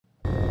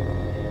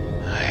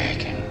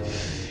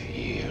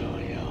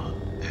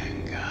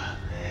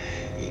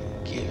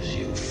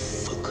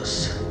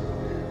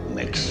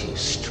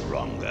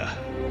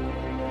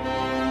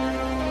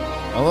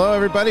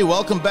everybody.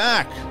 Welcome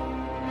back.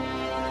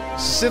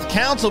 Sith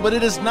Council, but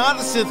it is not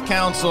a Sith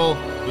Council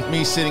with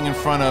me sitting in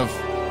front of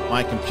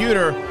my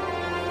computer,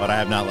 but I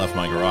have not left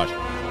my garage.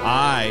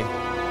 I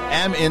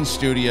am in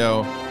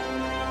studio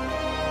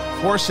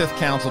for Sith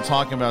Council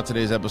talking about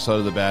today's episode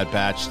of The Bad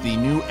Batch. The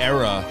new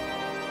era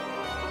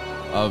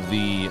of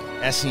the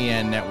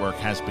SEN network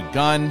has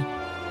begun.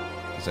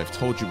 As I've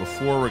told you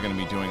before, we're going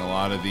to be doing a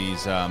lot of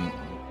these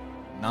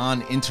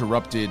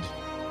non-interrupted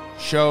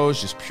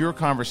shows, just pure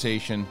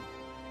conversation.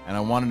 And I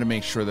wanted to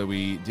make sure that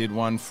we did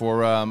one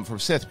for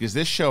Sith, because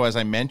this show, as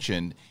I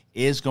mentioned,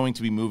 is going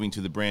to be moving to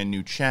the brand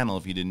new channel.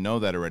 If you didn't know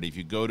that already, if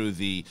you go to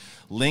the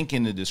link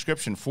in the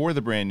description for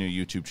the brand new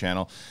YouTube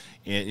channel,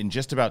 in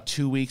just about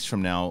 2 weeks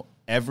from now,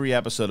 every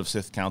episode of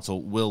Sith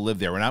Council will live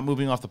there. We're not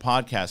moving off the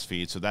podcast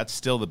feed, so that's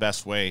still the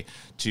best way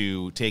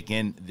to take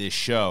in this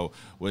show,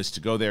 was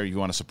to go there. You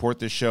want to support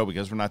this show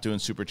because we're not doing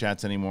Super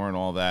Chats anymore and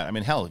all that. I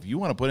mean, hell, if you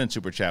want to put in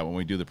Super Chat when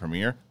we do the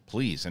premiere,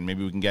 please, and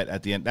maybe we can get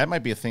at the end. That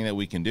might be a thing that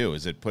we can do,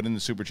 is that put in the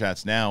Super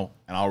Chats now,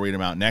 and I'll read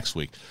them out next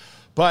week.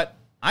 But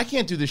I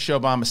can't do this show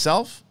by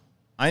myself.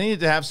 I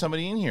needed to have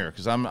somebody in here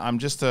because I'm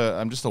just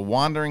a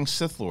wandering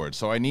Sith Lord.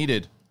 So I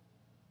needed.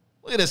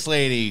 Look at this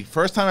lady.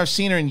 First time I've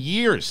seen her in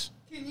years.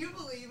 Can you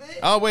believe it?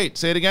 Oh, wait.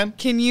 Say it again.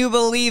 Can you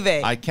believe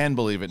it? I can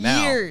believe it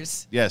now.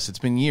 Years. Yes, it's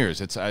been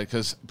years. It's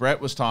because Brett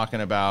was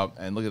talking about,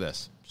 and look at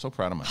this. I'm so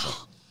proud of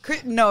myself.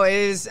 No, it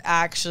is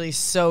actually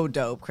so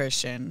dope,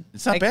 Christian.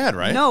 It's not bad,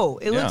 right? No,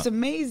 it looks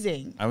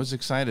amazing. I was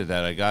excited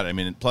that I got it. I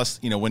mean, plus,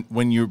 you know,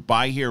 when you're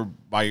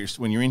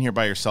when you're in here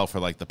by yourself for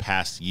like the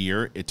past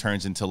year, it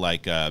turns into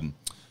like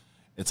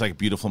it's like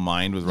Beautiful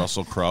Mind with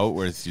Russell Crowe,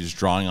 where it's just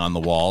drawing on the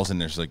walls and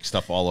there's like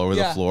stuff all over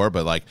the floor.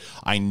 But like,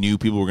 I knew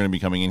people were going to be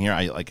coming in here.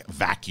 I like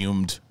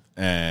vacuumed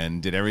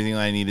and did everything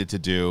I needed to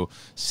do,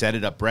 set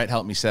it up. Brett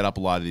helped me set up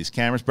a lot of these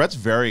cameras. Brett's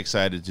very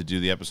excited to do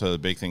the episode of The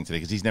Big Thing today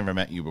because he's never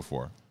met you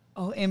before.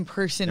 Oh, in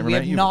person. We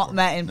have not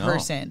met in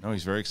person. No,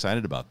 he's very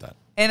excited about that.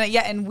 And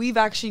and we've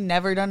actually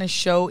never done a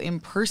show in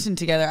person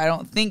together, I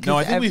don't think. No,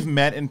 I think we've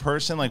met in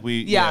person. Like like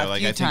a few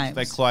I times. think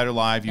like Collider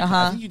Live.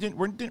 I think you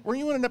didn't. Were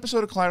you on an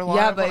episode of Collider Live?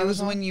 Yeah, but it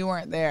was when you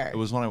weren't there. It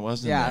was when I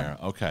wasn't there.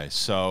 Okay,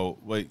 so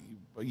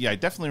I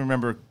definitely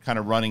remember kind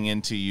of running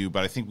into you,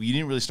 but I think you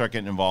didn't really start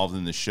getting involved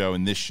in this show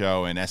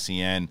and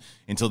SEN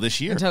until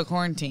this year. Until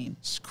quarantine.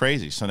 It's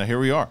crazy. So now here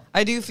we are.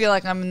 I do feel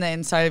like I'm in the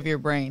inside of your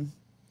brain.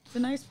 It's a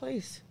nice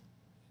place.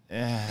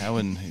 I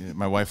wouldn't.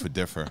 My wife would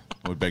differ.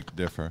 Would beg to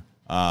differ.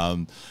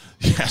 Don't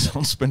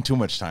spend too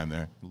much time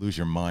there. You lose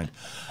your mind.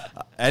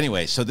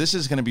 Anyway, so this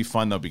is going to be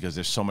fun, though, because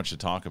there's so much to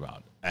talk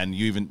about. And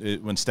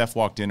when Steph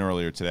walked in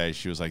earlier today,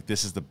 she was like,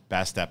 this is the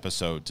best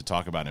episode to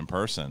talk about in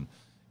person.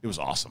 It was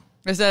awesome.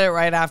 I said it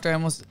right after I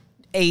almost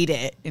ate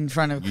it in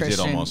front of Christian. You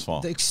did almost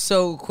fall. Like,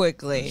 so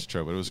quickly. It's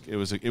true, but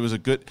it was a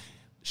good...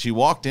 She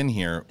walked in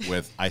here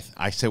with,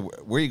 I said,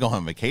 where are you going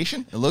on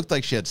vacation? It looked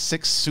like she had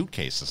 6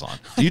 suitcases on.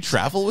 Do you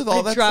travel with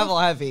all that I travel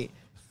stuff? heavy.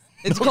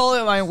 It's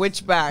called my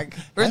witch bag.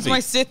 Or it's my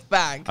Sith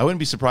bag. I wouldn't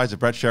be surprised if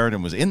Brett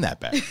Sheridan was in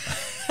that bag.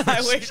 I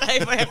wish I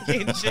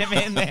had Jim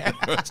in there.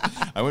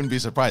 I wouldn't be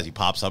surprised. He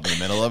pops up in the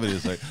middle of it.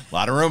 He's like, a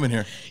lot of room in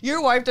here.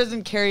 Your wife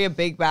doesn't carry a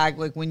big bag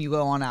like when you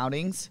go on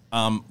outings?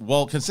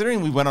 Well, considering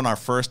we went on our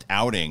first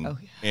outing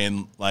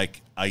in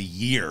like a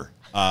year,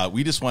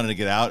 we just wanted to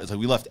get out. It's like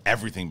we left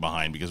everything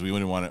behind because we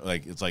wouldn't want to,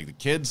 like, it's like the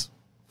kids,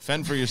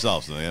 fend for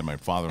yourselves. So they had my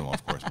father-in-law,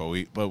 of course,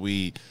 but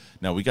we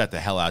got the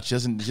hell out. She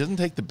doesn't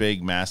take the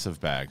big, massive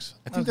bags.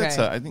 I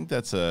think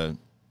that's a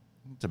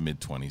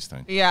mid-20s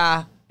thing.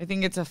 Yeah, I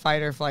think it's a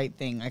fight or flight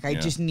thing. Like, I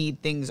just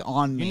need things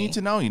on me. You need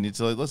to know. You need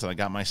to, like, listen, I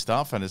got my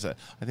stuff. And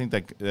I think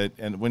that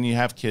and when you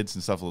have kids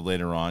and stuff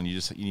later on, you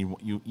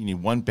need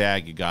one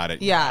bag. You got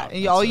it. Yeah,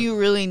 all you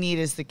really need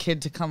is the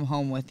kid to come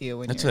home with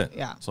you. That's it.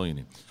 Yeah. That's all you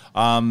need.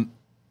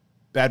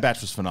 Bad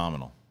Batch was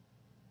phenomenal.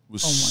 It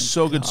was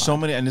so good. So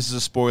many, and this is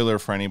a spoiler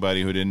for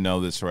anybody who didn't know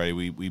this already.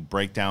 We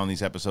break down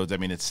these episodes. I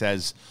mean, it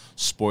says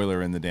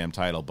spoiler in the damn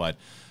title, but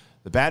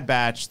the Bad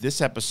Batch, this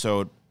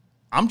episode,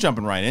 I'm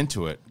jumping right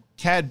into it.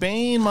 Cad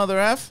Bane, mother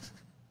F.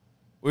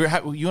 You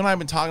and I have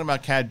been talking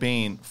about Cad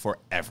Bane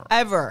forever.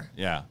 Ever.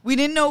 Yeah. We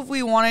didn't know if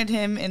we wanted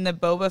him in the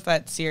Boba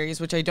Fett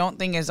series, which I don't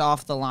think is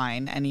off the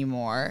line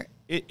anymore.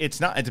 It's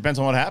not. It depends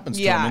on what happens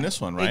to him in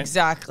this one, right?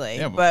 Exactly.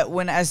 Yeah, but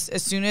when as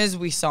soon as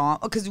we saw him,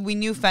 because we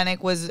knew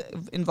Fennec was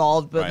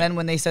involved, but then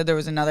when they said there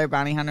was another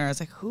bounty hunter, I was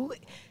like, who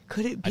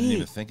could it be? I didn't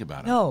even think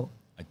about it. No.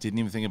 I didn't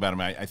even think about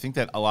him. I think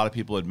that a lot of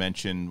people had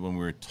mentioned when we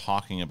were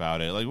talking about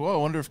it, like, well, I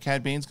wonder if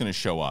Cad Bane's going to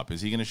show up. Is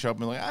he going to show up?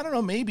 And like, I don't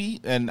know, maybe.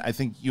 And I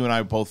think you and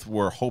I both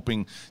were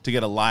hoping to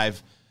get a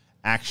live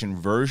action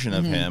version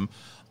of him.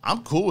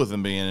 I'm cool with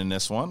him being in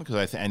this one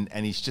because and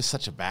he's just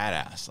such a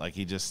badass. Like,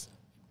 he just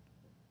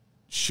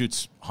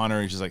shoots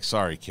Hunter. He's just like,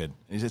 sorry, kid.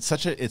 It's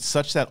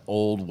such that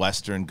old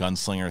Western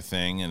gunslinger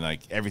thing, and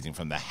like everything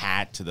from the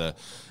hat to the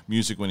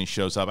music when he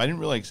shows up. I didn't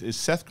realize, is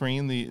Seth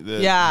Green the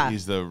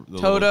he's the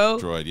Toto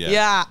droid?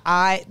 Yeah.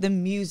 The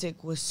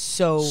music was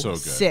so good.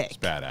 sick. It's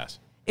badass.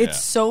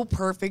 It's so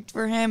perfect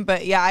for him.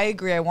 But yeah, I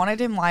agree. I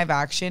wanted him live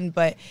action,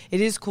 but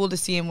it is cool to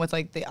see him with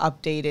like the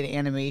updated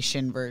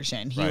animation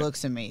version. He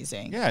looks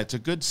amazing. Yeah, it's a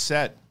good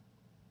set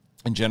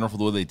in general for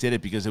the way they did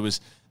it, because it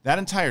was that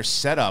entire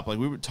setup. Like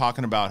we were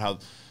talking about how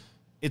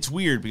it's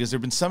weird because there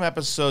have been some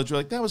episodes where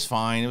like that was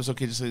fine. It was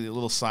okay, just a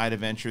little side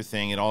adventure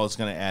thing. It all is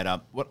going to add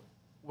up. What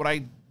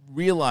I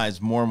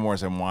realize more and more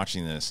as I'm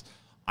watching this,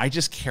 I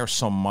just care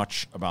so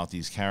much about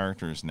these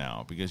characters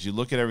now, because you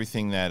look at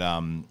everything that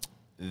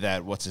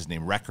that what's his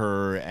name,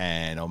 Wrecker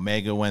and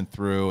Omega went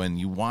through, and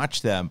you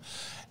watch them,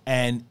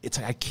 and it's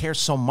like I care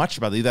so much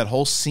about it. That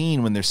whole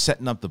scene when they're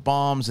setting up the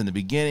bombs in the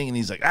beginning, and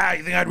he's like,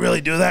 you think I'd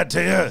really do that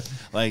to you?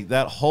 Like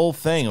that whole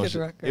thing.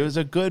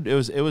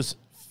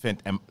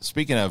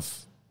 Speaking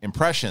of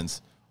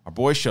impressions, our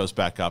boy shows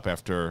back up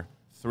after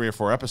 3 or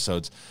 4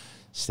 episodes.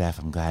 Steph,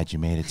 I'm glad you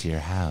made it to your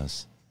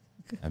house.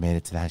 I made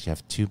it to the house. You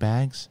have 2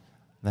 bags?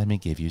 Let me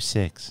give you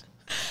 6.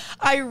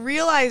 I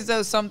realized,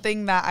 though,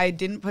 something that I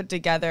didn't put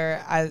together,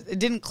 it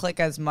didn't click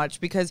as much,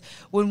 because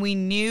when we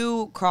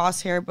knew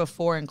Crosshair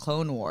before in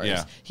Clone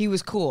Wars, he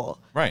was cool.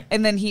 Right.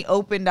 And then he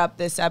opened up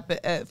this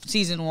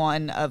season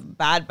 1 of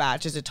Bad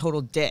Batch as a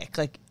total dick,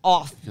 like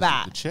off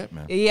bat. The chip,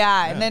 man.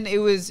 Yeah, and then it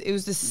was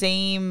the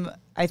same,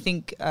 I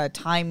think,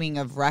 timing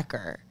of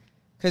Wrecker.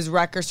 Because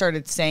Wrecker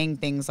started saying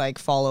things like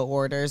follow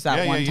orders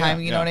that one time,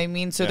 you know what I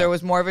mean? So there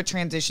was more of a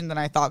transition than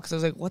I thought, because I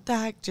was like, what the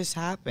heck just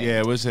happened? Yeah,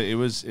 it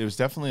was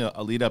definitely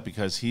a lead up,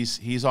 because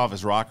he's off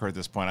his rocker at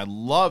this point. I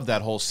love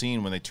that whole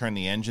scene when they turn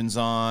the engines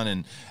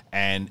on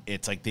and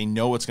it's like they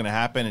know what's going to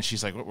happen, and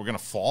she's like, we're going to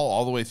fall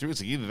all the way through.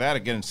 It's like either that or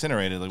get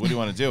incinerated. Like, what do you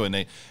want to do?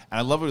 And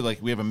I love it.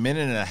 Like, we have a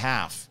minute and a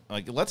half.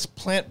 Like, let's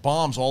plant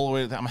bombs all the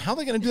way. How are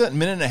they going to do that in a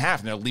minute and a half?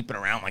 And they're leaping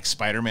around like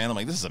Spider-Man. I'm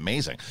like, this is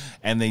amazing.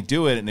 And they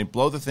do it, and they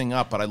blow the thing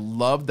up. But I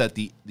love that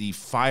the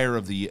fire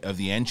of the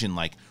engine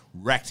like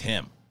wrecked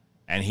him,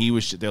 and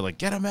they're like,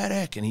 get a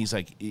medic, and he's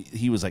like,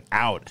 he was like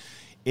out.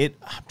 I'm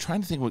trying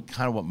to think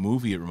what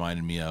movie it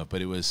reminded me of,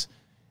 but it was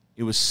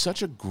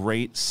such a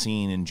great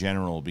scene in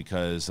general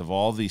because of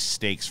all these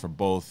stakes for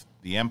both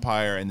the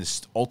Empire and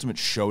this ultimate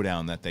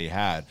showdown that they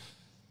had.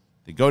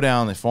 They go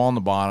down, they fall on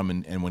the bottom,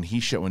 and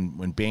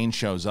when Bane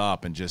shows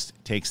up and just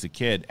takes the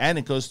kid, and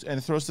it goes and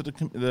it throws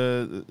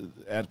to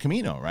at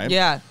Kamino, right?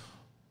 Yeah.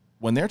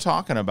 When they're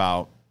talking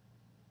about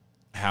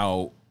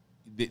how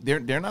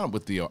they're not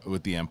with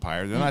the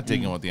Empire, they're not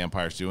digging what the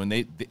Empire's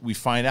doing. We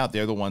find out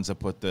they're the ones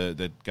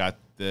that got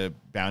the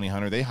bounty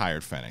hunter. They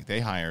hired Fennec, they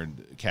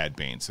hired Cad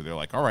Bane, so they're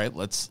like, all right,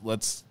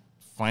 let's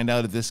find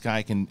out if this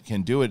guy can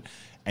do it.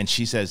 And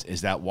she says,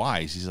 "Is that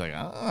wise?" He's like,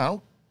 I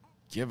don't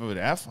give it an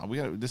F. We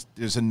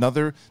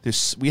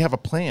have a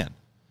plan.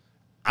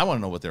 I want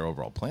to know what their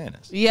overall plan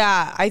is.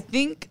 Yeah, I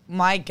think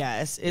my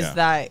guess is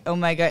that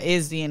Omega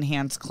is the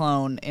enhanced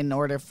clone in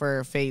order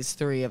for phase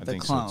 3 of the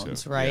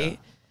clones, right?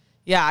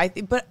 Yeah,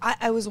 but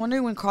I was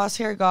wondering when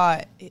Crosshair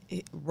got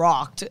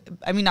rocked.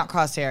 I mean, not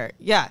Crosshair.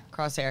 Yeah,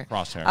 Crosshair.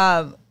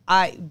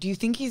 Do you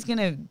think he's going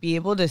to be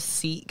able to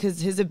see? Because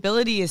his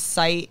ability is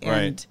sight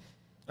and...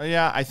 Right.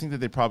 Yeah, I think that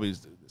they probably...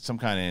 Some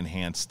kind of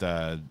enhanced...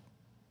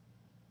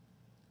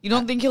 You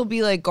don't think he'll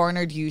be like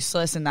garnered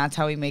useless, and that's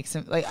how he makes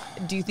him like?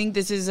 Do you think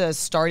this is a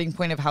starting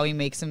point of how he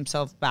makes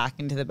himself back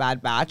into the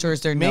Bad Batch, or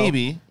is there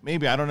maybe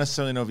I don't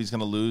necessarily know if he's going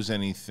to lose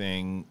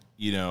anything,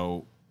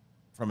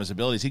 from his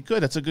abilities. He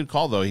could. That's a good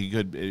call though.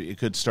 It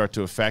could start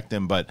to affect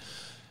him. But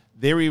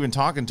they were even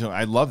talking to him.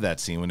 I love that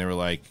scene when they were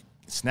like,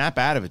 "Snap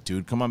out of it,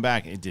 dude. Come on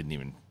back." It didn't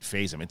even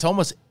faze him. It's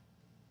almost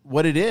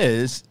what it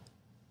is.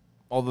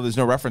 Although there's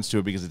no reference to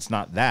it because it's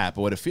not that.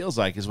 But what it feels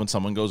like is when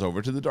someone goes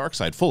over to the dark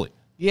side fully.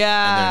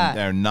 Yeah, and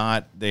they're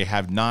not. They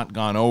have not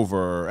gone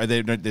over.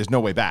 There's no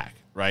way back,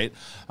 right?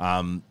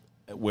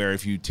 Where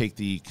if you take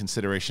the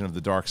consideration of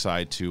the dark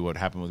side to what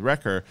happened with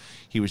Wrecker,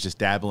 he was just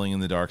dabbling in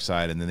the dark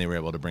side, and then they were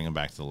able to bring him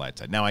back to the light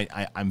side. Now,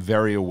 I'm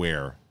very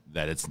aware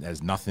that it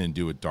has nothing to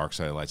do with dark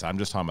side of light side. I'm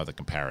just talking about the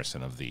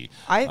comparison of the.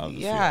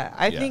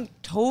 I think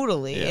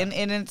totally, and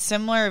it's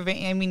similar.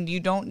 I mean,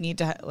 you don't need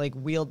to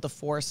wield the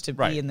Force to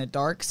be in the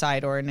dark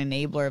side or an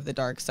enabler of the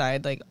dark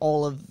side. Like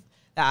all of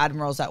the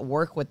admirals that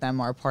work with them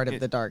are part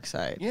of the dark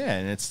side. Yeah,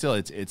 and it's still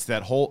it's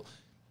that whole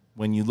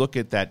when you look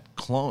at that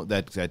clone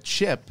that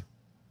chip,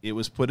 it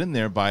was put in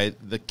there by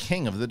the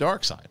king of the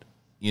dark side.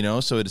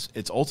 So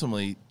it's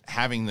ultimately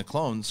having the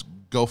clones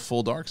go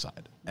full dark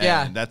side.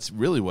 And that's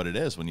really what it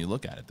is when you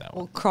look at it that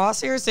way. Well,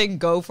 Crosshair saying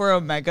go for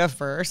Omega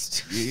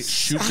first.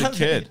 Shoot the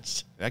kid.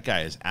 That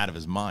guy is out of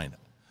his mind.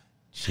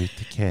 Shoot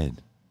the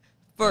kid.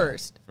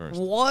 First.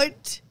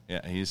 What?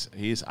 Yeah,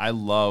 he's I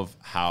love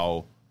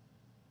how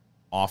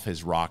off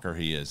his rocker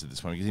he is at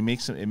this point, because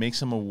it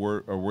makes him a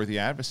worthy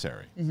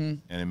adversary,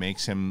 and it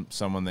makes him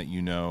someone that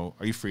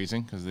Are you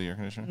freezing because of the air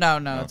conditioner?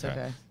 No, it's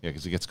okay. Yeah,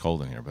 because it gets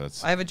cold in here,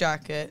 but I have a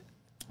jacket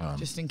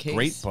just in case.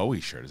 Great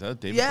Bowie shirt. Is that a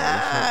David Bowie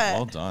shirt?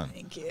 Well done.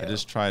 Thank you. I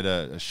just tried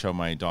to show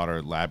my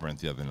daughter Labyrinth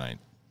the other night.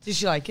 Did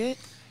she like it?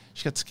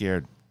 She got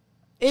scared.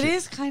 It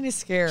is kind of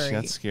scary. She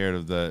got scared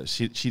of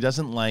she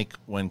doesn't like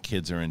when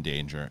kids are in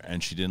danger,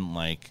 and she didn't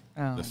like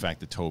the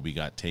fact that Toby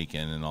got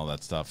taken and all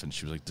that stuff. And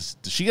she was like, "Does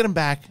she get him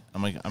back?"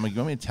 I'm like, "You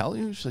want me to tell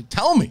you?" She's like,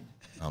 "Tell me."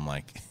 I'm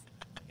like,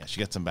 "Yeah, she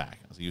gets him back."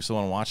 I was like, "You still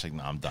want to watch?" Like,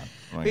 "No, I'm done."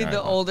 I'm like, Wait,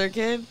 the older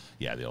kid?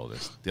 Yeah, the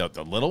oldest. The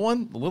little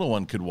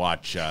one could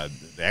watch The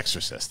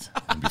Exorcist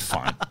and be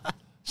fine.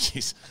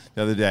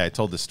 The other day I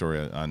told this story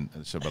on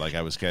the show, but like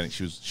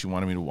she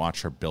wanted me to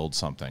watch her build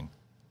something,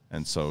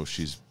 and so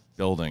she's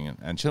building,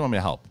 and she didn't want me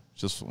to help.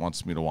 She just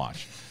wants me to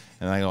watch.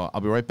 And I go,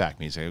 "I'll be right back."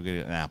 And he's like, "I'll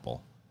get an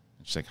apple."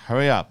 And she's like,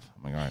 "Hurry up."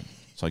 I'm like, "All right."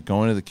 So I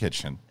go into the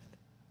kitchen,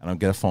 and I'll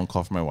get a phone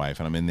call from my wife,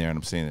 and I'm in there, and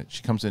I'm saying it.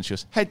 She comes in, she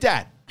goes, "Hey,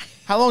 Dad,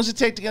 how long does it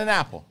take to get an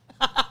apple?"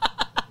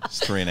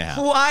 It's 3.5.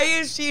 Why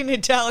is she an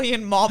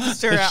Italian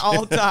mobster at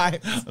all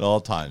times? At all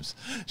times.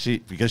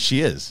 Because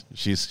she is.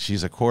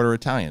 She's a quarter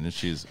Italian,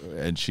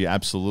 and she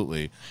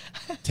absolutely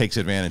takes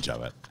advantage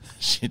of it.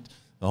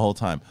 The whole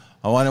time.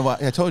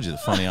 I told you, the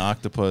funny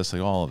octopus,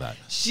 like all of that.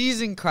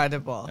 She's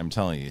incredible. I'm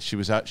telling you,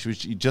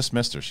 you just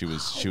missed her. She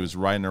was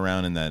riding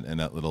around in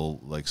that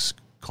little like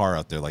car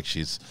out there, like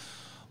she's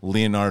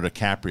Leonardo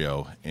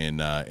DiCaprio in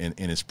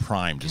his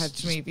prime.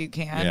 Catch me if you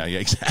can. Yeah,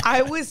 exactly.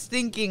 I was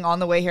thinking on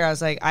the way here, I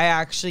was like, I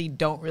actually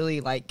don't really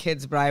like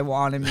kids, but I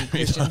want to meet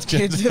Christian's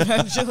kids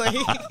eventually.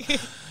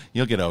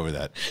 You'll get over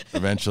that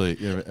eventually.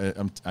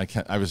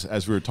 I was,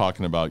 as we were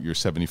talking about your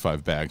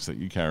 75 bags that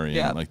you carry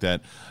in like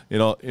that. It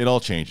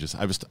all changes.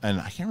 I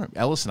can't remember.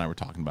 Ellis and I were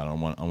talking about it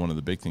on one of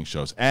the Big Thing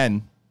shows.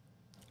 And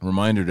a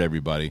reminder to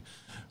everybody,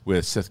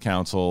 with Sith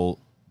Council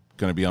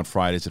going to be on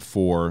Fridays at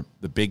 4.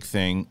 The Big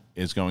Thing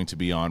is going to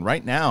be on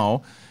right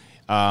now.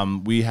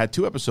 We had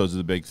 2 episodes of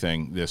The Big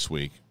Thing this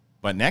week,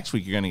 but next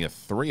week you're going to get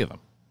 3 of them.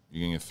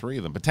 You're going to get 3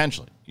 of them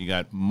potentially. You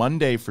got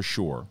Monday for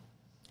sure.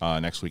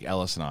 Next week,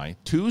 Ellis and I.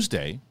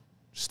 Tuesday,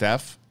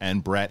 Steph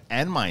and Brett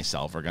and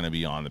myself are going to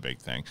be on The Big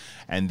Thing.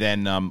 And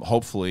then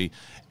hopefully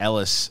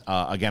Ellis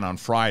again on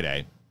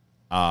Friday.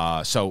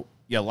 So,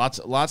 yeah, lots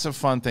of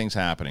fun things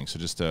happening. So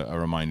just a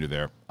reminder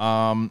there.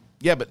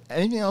 But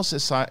anything else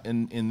aside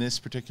in this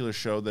particular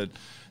show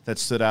that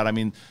stood out? I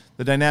mean,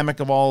 the dynamic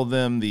of all of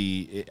them,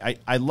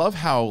 I love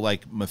how,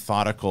 like,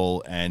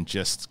 methodical and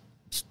just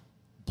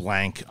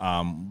blank,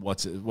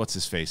 what's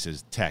his face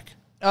is, Tech.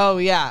 Oh,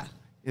 yeah.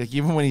 Like,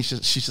 even when she's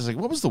just like,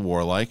 "What was the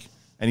war like?"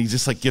 And he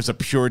just like gives a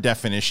pure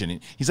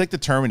definition. He's like the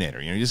Terminator,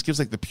 he just gives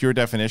like the pure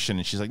definition.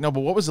 And she's like, "No, but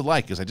what was it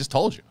like?" Because I just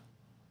told you.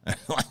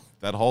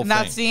 That whole thing.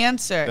 That's the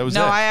answer. That was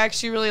no, it. I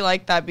actually really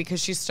like that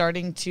because she's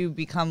starting to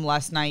become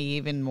less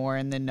naive and more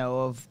in the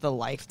know of the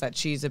life that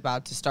she's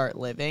about to start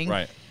living.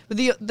 Right. But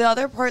the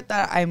other part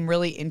that I'm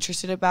really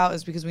interested about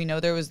is because we know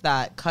there was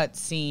that cut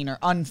scene or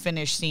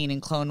unfinished scene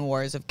in Clone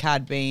Wars of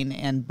Cad Bane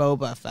and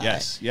Boba Fett.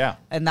 Yes, yeah.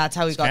 And that's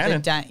how he got canon. the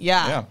dent.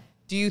 Yeah.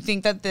 Do you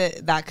think that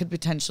that could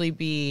potentially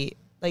be,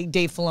 like,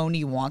 Dave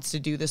Filoni wants to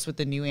do this with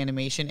the new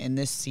animation in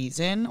this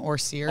season or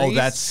series? Oh,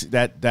 that's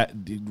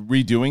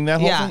redoing that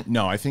whole thing?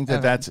 No, I think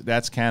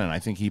that's canon. I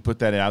think he put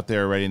that out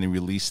there already, and they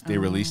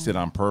released it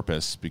on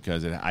purpose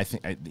because I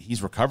think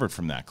he's recovered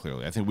from that.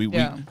 Clearly, I think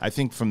I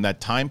think from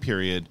that time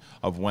period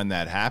of when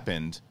that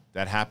happened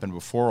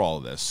before all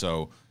of this.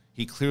 So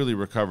he clearly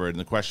recovered, and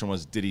the question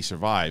was, did he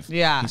survive?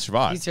 Yeah, he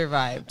survived. He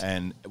survived,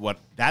 and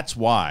that's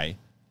why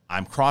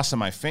I'm crossing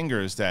my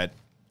fingers that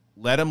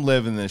let him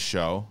live in this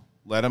show.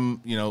 Let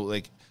him,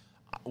 like,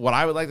 what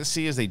I would like to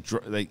see is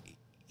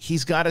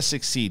he's got to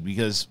succeed,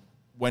 because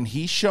when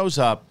he shows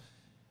up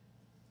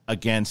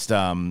against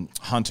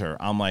Hunter,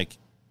 I'm like,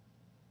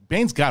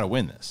 Bane's got to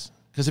win this,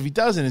 because if he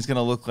doesn't, it's going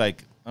to look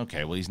like,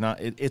 okay, well, he's not.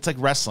 It's like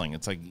wrestling.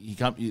 It's like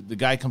the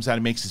guy comes out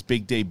and makes his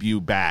big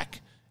debut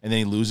back, and then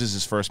he loses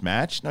his first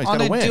match. No, he's got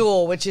to win. On a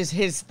duel, which is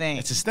his thing.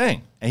 It's his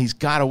thing, and he's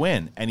got to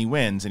win, and he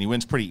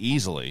wins pretty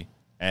easily.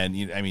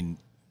 And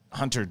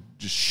Hunter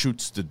just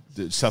shoots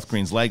the Seth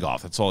Green's leg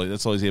off. That's all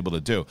he's able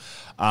to do.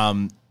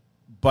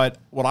 But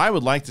what I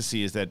would like to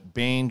see is that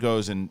Bane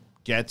goes and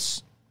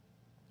gets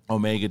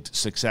Omega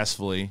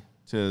successfully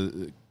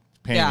to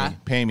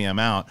pay me, I'm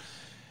out.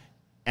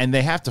 And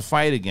they have to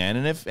fight again.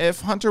 And if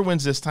Hunter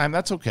wins this time,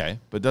 that's okay.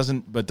 But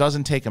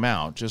doesn't take him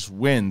out, just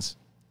wins.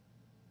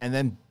 And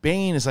then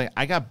Bane is like,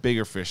 I got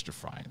bigger fish to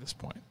fry at this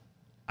point.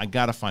 I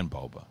got to find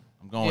Boba.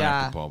 I'm going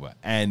after Boba.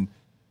 And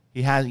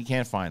he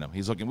can't find him.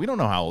 He's looking. We don't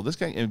know how old this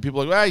guy. And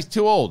people are like, he's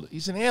too old.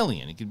 He's an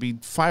alien. He could be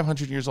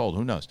 500 years old.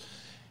 Who knows?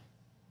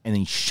 And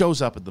he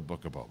shows up at the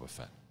Book of Boba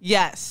Fett.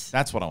 Yes,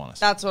 that's what I want to see.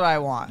 That's what I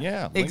want.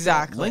 Yeah,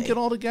 exactly. Link it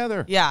all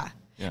together. Yeah.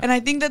 And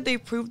I think that they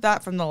proved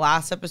that from the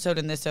last episode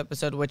and this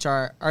episode, which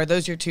are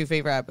those your 2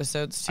 favorite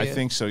episodes too? I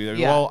think so.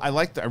 Yeah. Well, I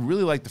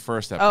really liked the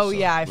first episode. Oh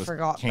yeah, I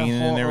forgot Kanan the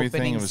whole and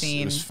everything.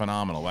 Scene. It was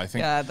phenomenal. I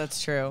think. Yeah,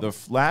 that's true. The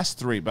last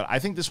 3, but I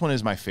think this one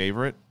is my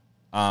favorite.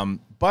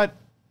 But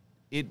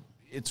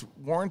it's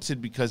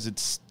warranted because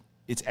it's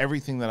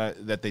everything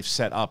that they've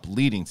set up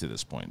leading to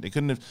this point. They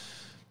couldn't have.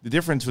 The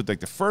difference with,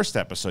 like, the first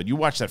episode, you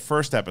watch that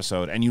first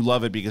episode and you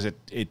love it because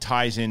it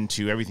ties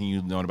into everything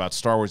you've known about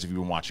Star Wars if you've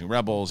been watching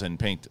Rebels and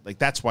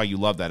that's why you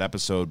love that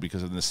episode,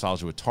 because of the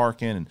nostalgia with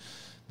Tarkin. And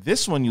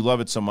this one, you love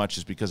it so much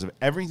is because of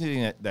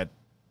everything that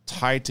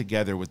tied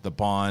together with the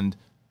Bond,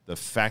 the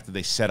fact that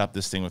they set up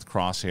this thing with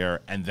Crosshair,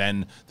 and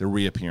then the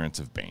reappearance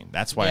of Bane.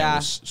 That's why it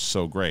was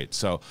so great.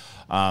 So,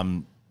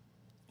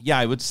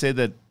 I would say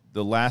that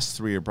the last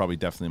three are probably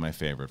definitely my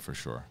favorite for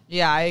sure.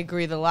 Yeah, I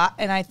agree.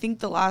 And I think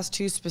the last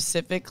two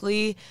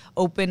specifically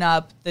open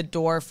up the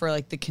door for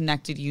like the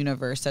connected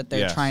universe that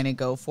they're trying to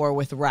go for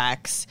with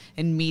Rex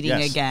and meeting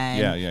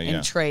again,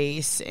 and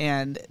Trace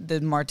and the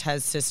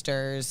Martez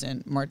sisters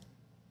and Martez.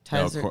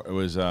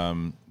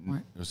 No,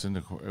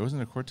 it wasn't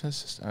the Cortez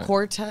sister?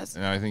 Cortez.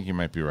 I think you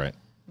might be right.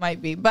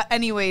 Might be. But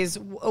anyways,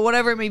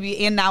 whatever it may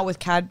be, and now with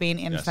Cad Bane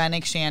and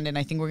Fennec Shandon,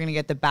 I think we're going to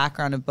get the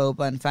background of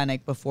Boba and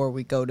Fennec before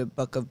we go to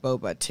Book of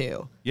Boba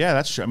too. Yeah,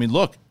 that's true. I mean,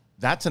 look,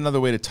 that's another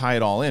way to tie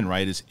it all in,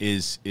 right?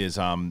 Is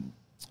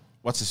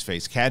what's his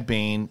face? Cad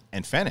Bane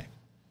and Fennec.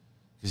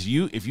 Because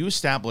if you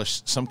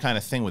establish some kind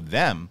of thing with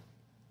them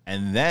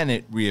and then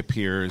it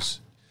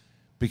reappears,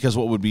 because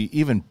what would be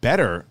even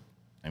better,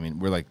 I mean,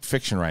 we're like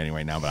fiction writing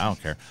right now, but I don't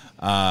care.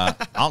 I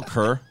don't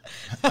care.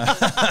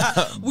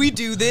 We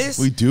do this.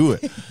 We do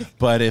it.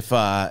 But if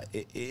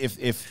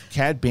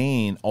Cad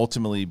Bane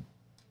ultimately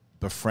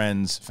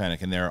befriends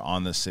Fennec and they're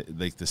on the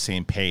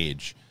same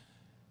page,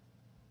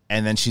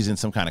 and then she's in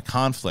some kind of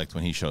conflict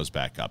when he shows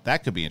back up,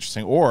 that could be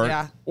interesting.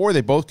 Or they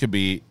both could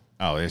be,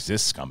 oh, there's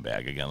this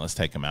scumbag again. Let's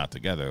take him out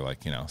together.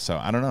 So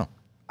I don't know.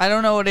 I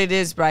don't know what it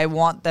is, but I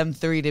want them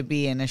three to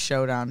be in a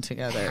showdown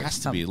together. It has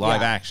to be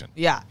live action.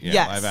 Yeah.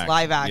 Yes,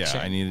 live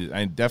action. Yeah,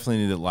 I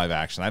definitely needed live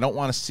action. I don't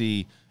want to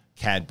see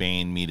Cad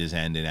Bane meet his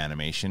end in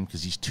animation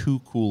because he's too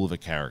cool of a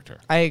character.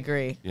 I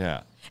agree.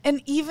 Yeah.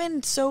 And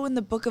even so in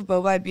the Book of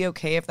Boba, I'd be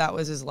okay if that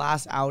was his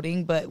last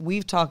outing, but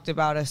we've talked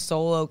about a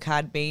solo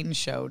Cad Bane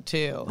show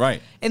too.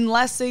 Right.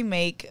 Unless they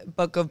make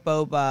Book of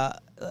Boba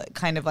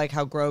kind of like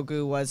how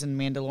Grogu was in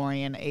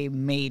Mandalorian, a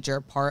major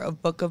part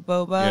of Book of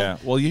Boba. Yeah.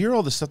 Well, you hear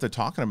all the stuff they're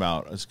talking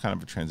about. It's kind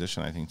of a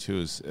transition, I think, too,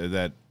 is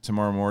that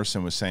Tamara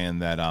Morrison was saying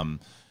that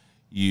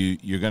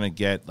you're going to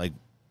get like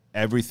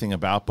everything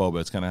about Boba.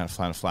 It's going to have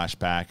kind of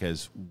flashback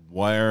as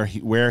where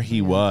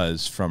he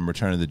was from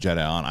Return of the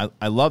Jedi on.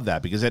 I love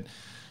that because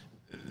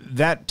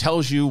that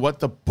tells you what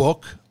the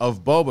Book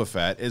of Boba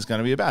Fett is going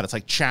to be about. It's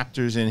like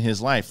chapters in his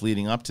life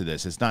leading up to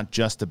this. It's not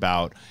just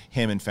about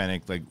him and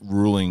Fennec like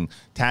ruling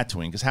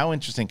Tatooine, because how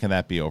interesting can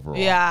that be overall?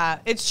 Yeah,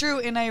 it's true.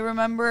 And I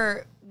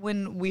remember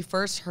when we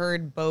first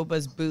heard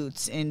Boba's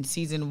boots in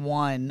season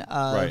 1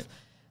 of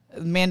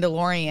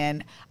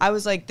Mandalorian, I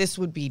was like, this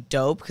would be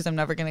dope because I'm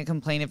never going to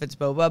complain if it's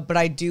Boba, but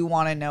I do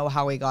want to know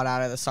how he got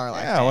out of the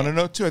Sarlacc. Yeah, I want to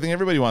know too. I think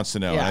everybody wants to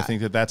know. Yeah. And I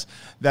think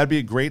that'd be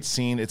a great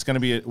scene. It's going to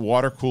be a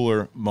water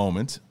cooler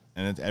moment.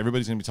 And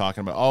everybody's going to be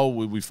talking about,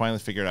 we finally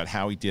figured out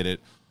how he did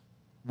it,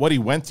 what he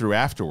went through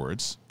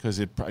afterwards,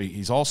 because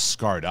he's all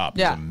scarred up.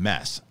 Yeah. He's a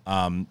mess.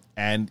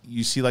 And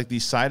you see like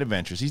these side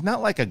adventures. He's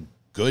not like a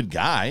good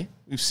guy.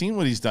 We've seen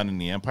what he's done in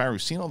the Empire.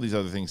 We've seen all these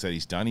other things that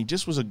he's done. He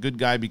just was a good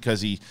guy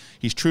because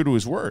he's true to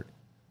his word.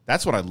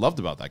 That's what I loved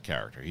about that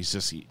character.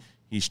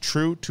 He's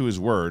true to his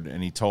word,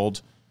 and he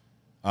told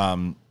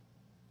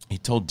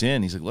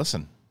Din, he's like,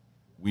 listen,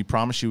 we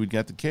promised you we'd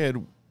get the kid.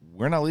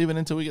 We're not leaving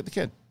until we get the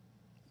kid.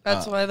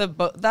 That's why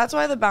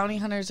the bounty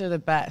hunters are the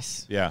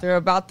best. Yeah. They're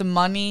about the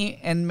money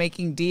and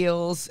making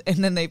deals,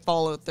 and then they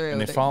follow through.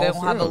 They don't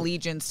have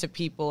allegiance to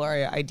people or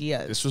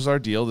ideas. This was our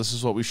deal. This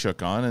is what we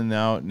shook on, and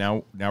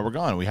now we're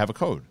gone. We have a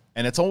code.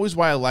 And it's always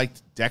why I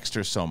liked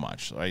Dexter so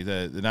much. Like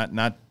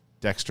not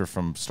Dexter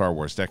from Star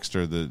Wars,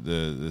 Dexter the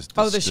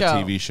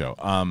TV show.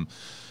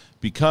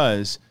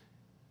 Because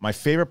my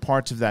favorite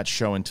parts of that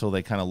show until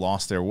they kind of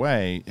lost their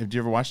way. Have you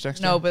ever watched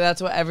Dexter? No, but that's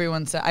what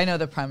everyone said. I know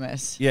the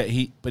premise. Yeah,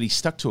 but he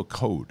stuck to a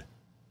code.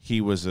 He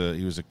was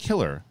a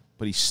killer,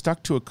 but he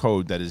stuck to a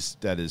code that his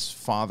adopted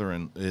father.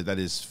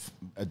 His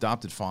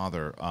adopted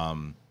father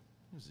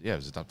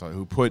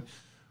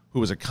who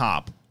was a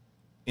cop,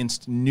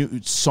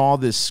 saw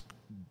this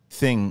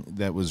thing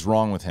that was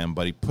wrong with him,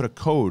 but he put a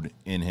code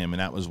in him, and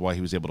that was why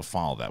he was able to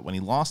follow that. When he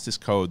lost his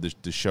code,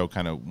 the show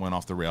kind of went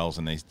off the rails,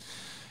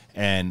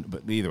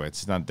 but either way,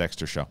 it's not a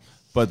Dexter show.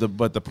 But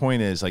the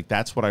point is, like,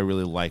 that's what I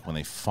really like when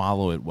they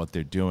follow it, what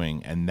they're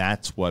doing, and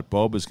that's what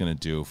Boba's going to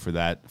do for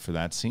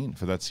that scene,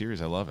 for that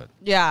series. I love it.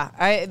 Yeah,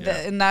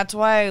 and that's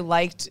why I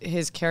liked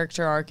his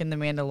character arc in The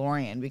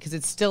Mandalorian, because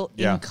it's still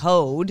in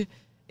code.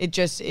 It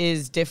just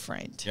is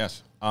different.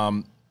 Yes.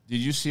 Did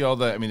you see all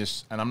the? I mean,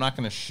 and I'm not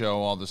going to show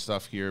all the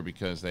stuff here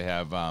because they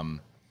have.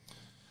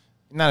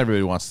 Not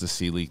everybody wants to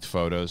see leaked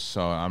photos,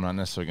 so I'm not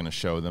necessarily going to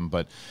show them.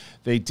 But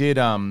they did.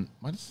 Why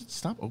does it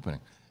stop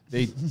opening?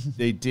 They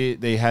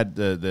had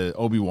the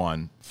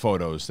Obi-Wan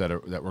photos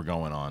that were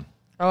going on.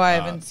 Oh, I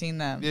haven't seen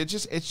them.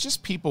 It's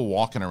just people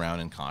walking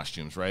around in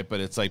costumes, right? But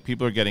it's like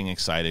people are getting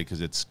excited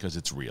because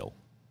it's real,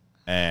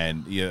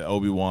 and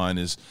Obi-Wan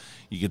is.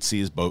 You can see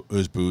his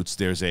boots.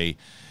 There's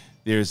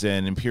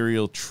an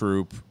Imperial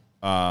troop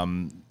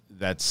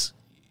that's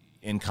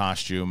in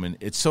costume, and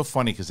it's so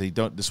funny because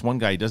this one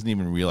guy, he doesn't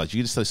even realize.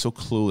 You just like so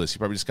clueless. He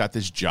probably just got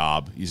this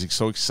job. He's like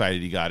so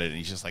excited he got it, and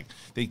he's just like,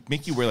 they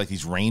make you wear like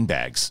these rain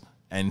bags,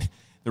 and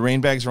the rain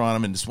bags are on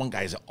him, and this one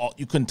guy's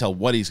you couldn't tell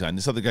what he's got, and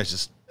this other guy's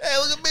just Hey,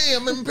 look at me.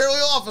 I'm an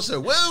Imperial officer.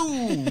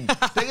 Whoa.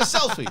 Take a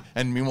selfie.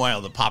 And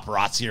meanwhile, the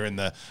paparazzi are in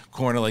the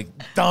corner like,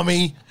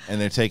 dummy.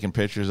 And they're taking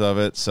pictures of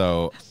it.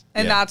 So,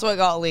 and that's what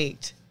got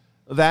leaked.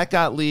 That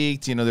got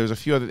leaked. You know, there's a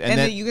few other. And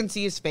then you can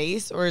see his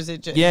face, or is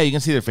it just? Yeah, you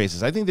can see their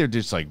faces. I think they're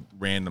just like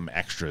random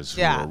extras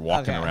who are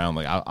walking around.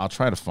 Like, I'll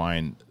try to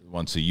find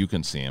one so you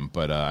can see them,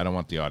 but I don't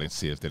want the audience to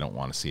see it if they don't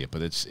want to see it. But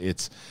there's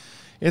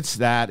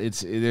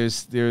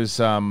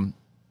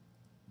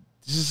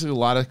just a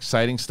lot of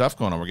exciting stuff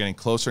going on. We're getting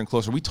closer and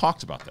closer. We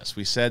talked about this.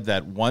 We said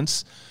that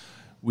once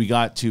we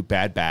got to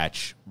Bad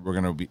Batch,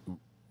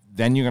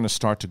 then you're going to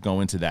start to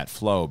go into that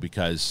flow,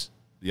 because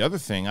the other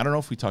thing, I don't know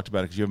if we talked about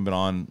it because you haven't been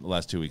on the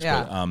last 2 weeks,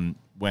 but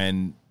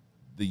when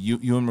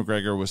Ewan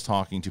McGregor was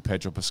talking to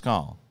Pedro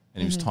Pascal,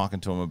 and he was talking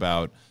to him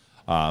about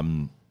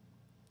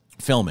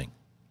filming,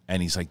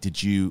 and he's like,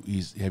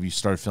 have you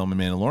started filming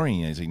Mandalorian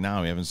yet? He's like,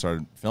 no, we haven't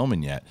started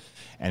filming yet.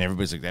 And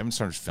everybody's like, they haven't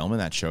started filming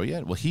that show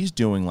yet? Well, he's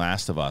doing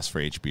Last of Us for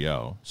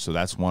HBO, so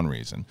that's one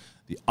reason.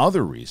 The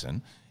other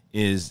reason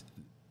is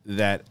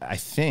that I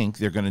think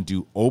they're going to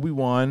do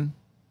Obi-Wan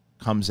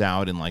comes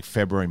out in like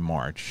February,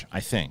 March, I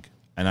think.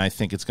 And I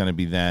think it's going to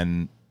be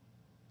then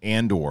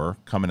Andor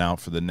coming out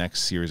for the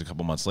next series a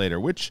couple months later,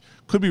 which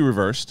could be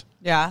reversed.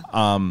 Yeah.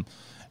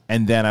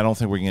 And then I don't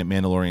think we're going to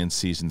get Mandalorian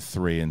season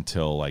 3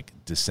 until like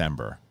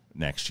December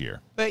next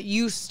year. But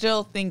you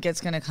still think it's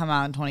going to come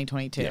out in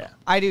 2022? Yeah.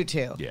 I do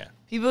too. Yeah.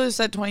 People who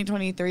said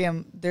 2023,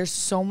 there's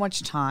so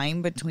much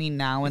time between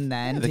now and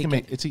then. Yeah,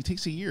 it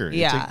takes a year.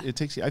 Yeah. It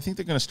takes. I think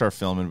they're going to start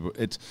filming.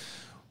 It's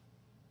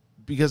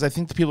because I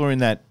think the people are in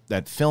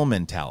that film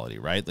mentality,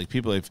 right? Like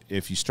people,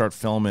 if you start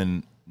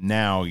filming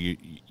now,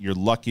 you're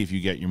lucky if you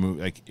get your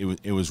movie. Like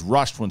it was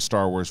rushed when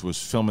Star Wars was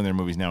filming their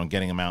movies now and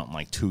getting them out in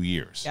like 2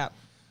 years. Yeah.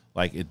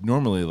 Like it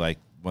normally, like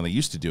when they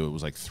used to do it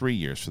was like 3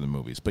 years for the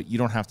movies, but you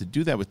don't have to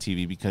do that with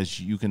TV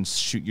because you can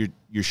shoot.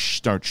 You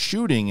start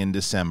shooting in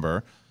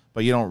December.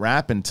 But you don't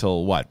wrap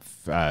until what,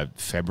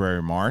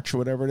 February, March, or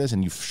whatever it is,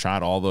 and you've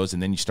shot all those, and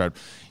then you start.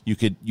 You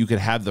could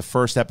have the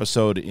first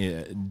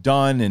episode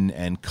done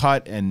and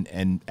cut,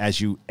 and as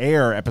you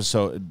air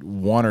episode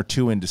 1 or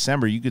 2 in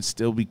December, you could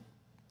still be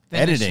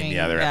editing the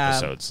other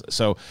episodes.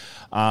 So,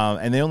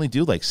 and they only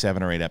do like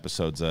 7 or 8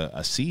 episodes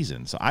a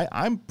season. So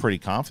I'm pretty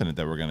confident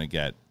that we're going to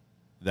get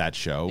that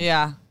show.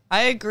 Yeah.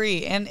 I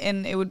agree, and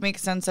it would make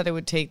sense that it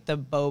would take the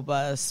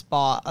Boba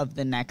spot of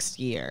the next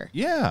year.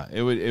 Yeah,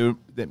 it would.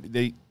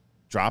 They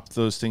dropped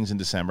those things in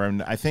December,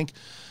 and I think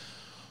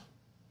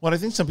what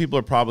some people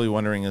are probably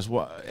wondering is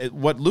what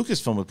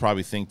Lucasfilm would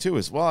probably think too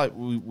is, well,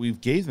 we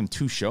gave them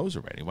 2 shows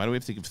already. Why do we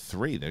have to give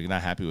 3? They're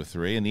not happy with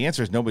 3, and the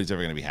answer is nobody's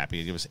ever going to be happy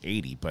to give us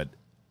 80. But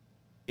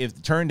if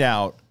it turned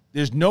out,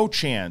 there's no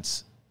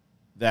chance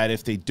that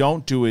if they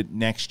don't do it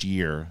next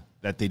year,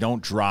 that they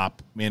don't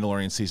drop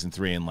Mandalorian season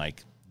 3 in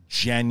like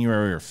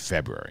January or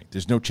February.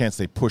 There's no chance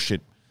they push it.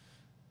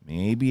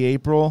 Maybe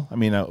April. I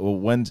mean,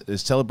 when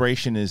is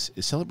Celebration? Is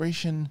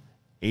Celebration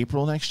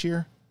April next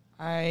year?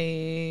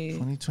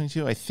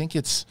 2022. I think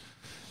it's.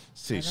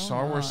 Let's see,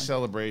 Star Wars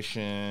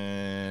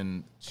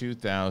Celebration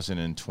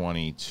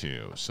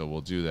 2022. So we'll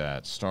do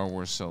that. Star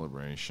Wars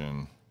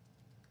Celebration.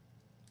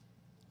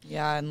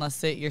 Yeah,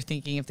 unless you're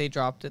thinking if they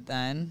dropped it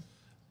then.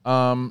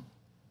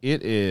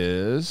 It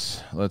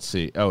is. Let's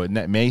see. Oh,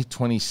 May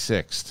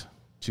 26th,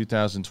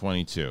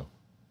 2022.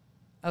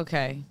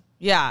 Okay.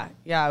 Yeah.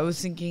 I was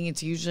thinking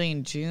it's usually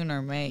in June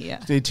or May. Yeah.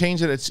 They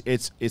change it.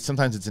 It's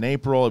sometimes it's in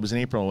April. It was in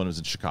April when it was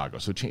in Chicago.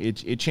 So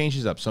it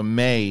changes up. So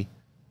May,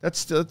 that's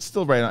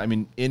still right. I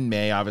mean, in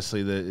May,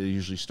 obviously the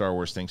usually Star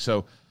Wars thing.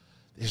 So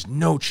there's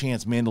no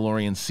chance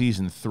Mandalorian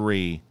season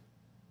 3.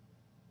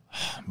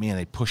 Man,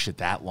 they push it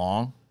that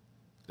long.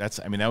 That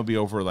would be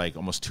over like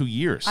almost 2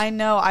 years. I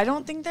know. I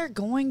don't think they're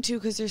going to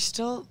because they're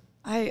still.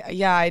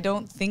 I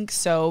don't think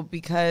so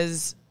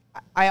because.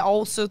 I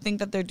also think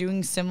that they're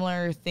doing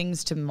similar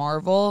things to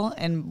Marvel,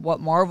 and what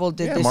Marvel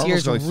did this year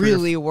is like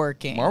really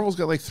working. Marvel's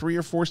got like 3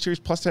 or 4 series,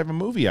 plus they have a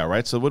movie out,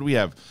 right? So what do we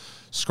have?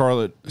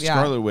 Scarlet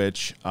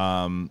Witch.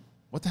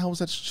 What the hell was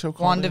that show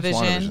called?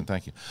 WandaVision.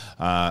 Thank you.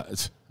 I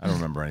don't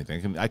remember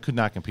anything. I could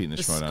not compete in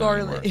this show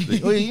anymore.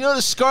 You know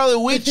the Scarlet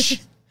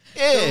Witch?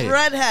 Yeah. The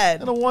redhead.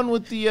 And the one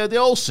with the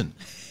Olsen.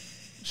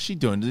 What's she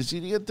doing? Does she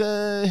get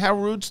the How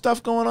Rude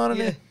stuff going on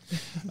in it?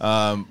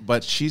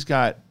 But she's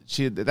got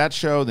that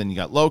show. Then you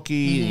got Loki.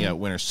 You got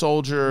Winter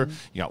Soldier.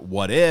 You got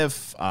What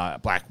If,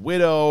 Black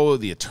Widow,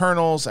 the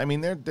Eternals. I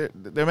mean, the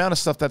amount of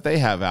stuff that they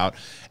have out,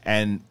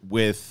 and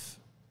with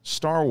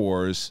Star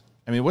Wars.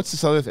 I mean, what's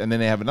this other? And then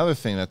they have another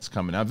thing that's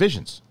coming out,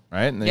 Visions,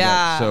 right? And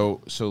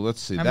so let's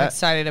see. I'm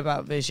excited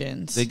about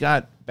Visions. They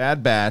got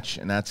Bad Batch,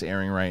 and that's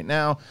airing right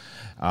now.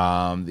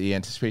 The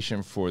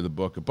anticipation for the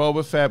Book of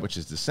Boba Fett, which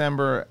is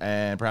December,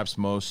 and perhaps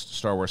most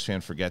Star Wars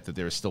fans forget that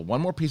there is still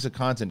one more piece of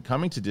content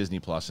coming to Disney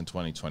Plus in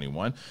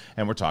 2021,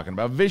 and we're talking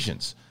about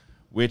Visions,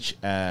 which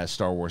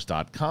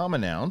StarWars.com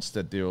announced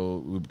that they're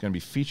going to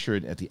be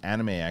featured at the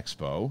Anime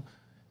Expo.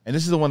 And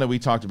this is the one that we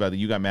talked about that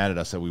you got mad at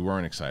us that we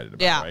weren't excited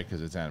about, right?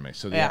 Because it's anime.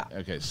 So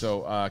okay.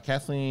 So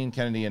Kathleen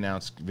Kennedy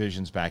announced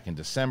Visions back in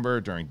December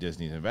during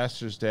Disney's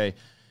Investors Day.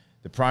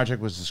 The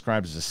project was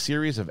described as a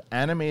series of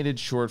animated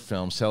short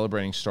films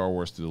celebrating Star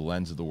Wars through the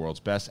lens of the world's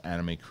best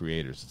anime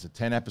creators. It's a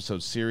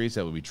 10-episode series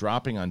that will be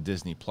dropping on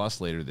Disney Plus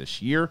later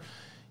this year.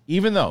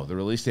 Even though the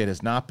release date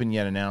has not been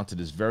yet announced, it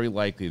is very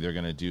likely they're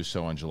going to do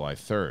so on July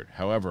 3rd.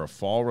 However, a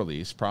fall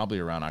release, probably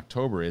around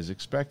October, is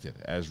expected.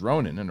 As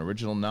Ronin, an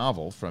original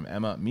novel from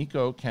Emma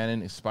Miko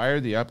Cannon,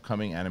 inspired the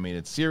upcoming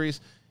animated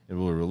series, it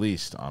will be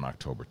released on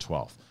October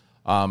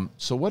 12th.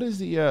 So what is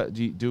the...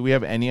 do we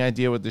have any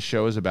idea what the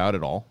show is about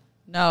at all?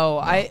 No,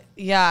 I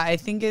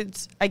think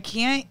I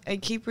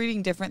keep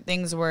reading different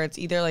things where it's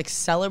either like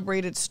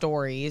celebrated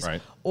stories,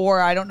 right, or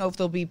I don't know if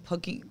they'll be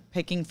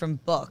picking from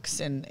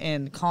books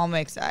and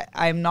comics.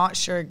 I'm not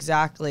sure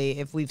exactly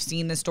if we've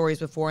seen the stories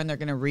before and they're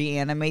going to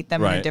reanimate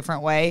them in a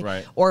different way,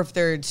 right, or if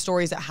they're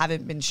stories that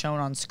haven't been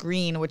shown on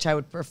screen, which I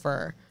would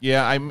prefer.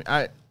 Yeah,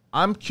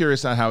 I'm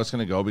curious on how it's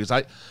going to go, because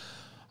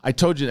I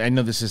told you, I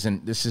know this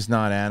is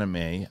not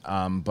anime,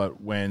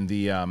 but when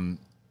the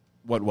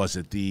what was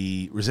it?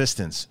 The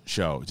Resistance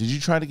show. Did you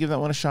try to give that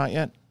one a shot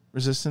yet?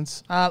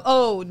 Resistance?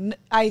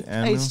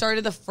 I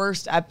started the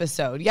first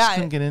episode. Yeah, I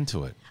couldn't get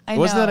into it. It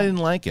wasn't that I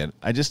didn't like it.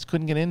 I just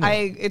couldn't get into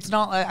it. It's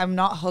not. I'm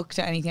not hooked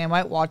to anything. I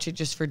might watch it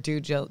just for due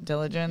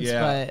diligence.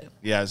 Yeah, but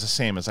it's the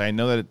same as I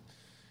know that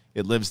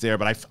it lives there,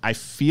 but I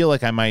feel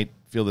like I might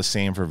feel the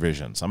same for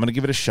Visions. I'm going to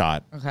give it a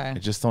shot. Okay. I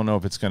just don't know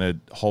if it's going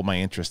to hold my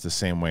interest the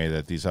same way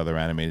that these other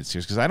animated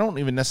series, because I don't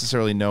even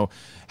necessarily know.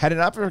 Had it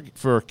not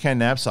for Ken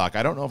Napzok,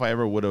 I don't know if I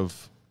ever would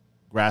have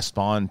grasped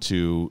on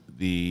to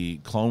the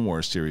Clone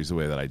Wars series the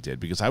way that I did,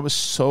 because I was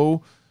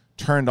so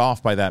turned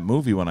off by that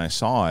movie when I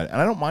saw it,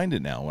 and I don't mind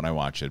it now when I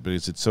watch it, but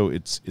it's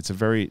a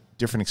very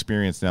different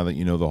experience now that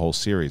you know the whole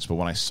series. But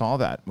when I saw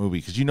that movie,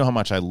 because you know how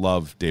much I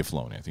love Dave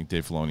Filoni, I think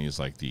Dave Filoni is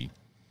like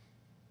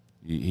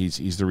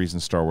he's the reason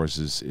Star Wars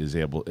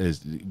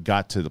is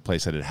got to the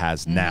place that it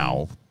has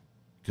now,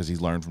 because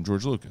he's learned from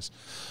George Lucas.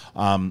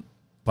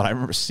 But I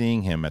remember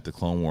seeing him at the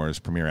Clone Wars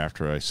premiere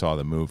after I saw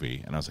the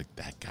movie, and I was like,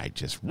 that guy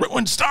just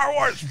ruined Star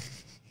Wars.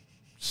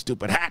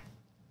 Stupid hack.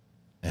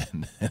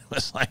 And it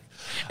was like...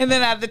 And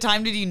then at the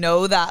time, did you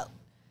know that,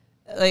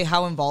 like,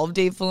 how involved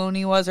Dave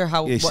Filoni was, or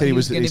how he what he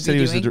was going to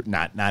be doing?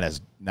 Not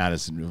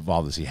as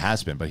involved as he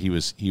has been, but he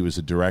was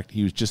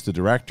just the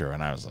director,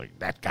 and I was like,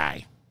 that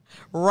guy.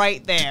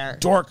 Right there.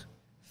 Dork.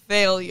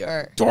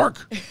 Failure.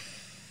 Dork.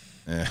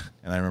 And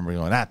I remember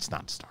going, that's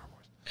not Star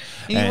Wars.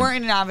 And you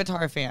weren't an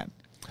Avatar fan.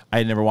 I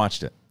had never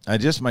watched it.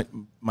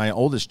 My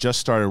oldest just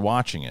started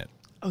watching it.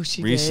 Oh,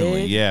 she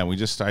recently, did? yeah.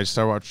 I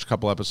started watching a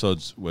couple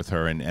episodes with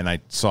her, and I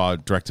saw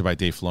it directed by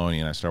Dave Filoni,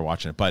 and I started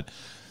watching it. But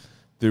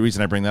the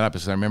reason I bring that up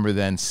is I remember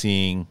then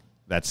seeing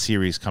that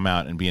series come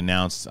out and be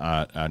announced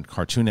on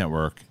Cartoon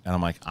Network, and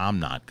I'm like, I'm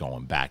not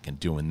going back and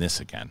doing this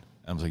again.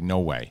 I was like, no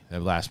way.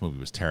 That last movie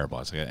was terrible.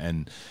 I was like,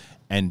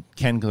 and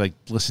Ken was like,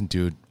 listen,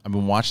 dude, I've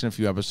been watching a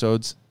few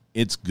episodes.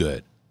 It's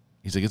good.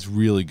 He's like, it's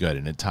really good,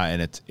 and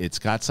it's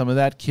got some of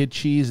that kid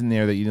cheese in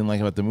there that you didn't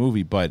like about the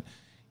movie, but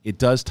it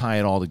does tie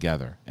it all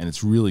together, and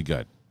it's really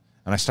good.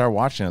 And I started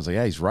watching it. I was like,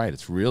 yeah, he's right.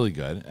 It's really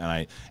good.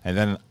 And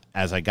then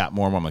as I got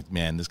more and more, I'm like,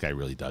 man, this guy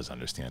really does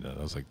understand it.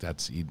 I was like,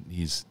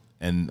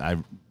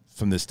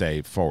 from this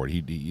day forward, I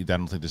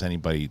don't think there's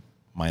anybody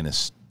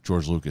minus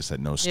George Lucas that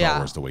knows Star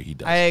Wars the way he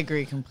does. I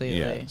agree completely.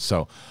 Yeah.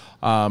 So,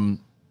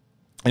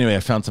 anyway, I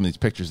found some of these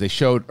pictures. They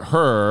showed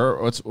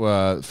her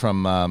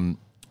from.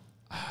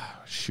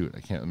 Shoot, I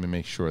can't. Let me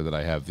make sure that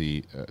I have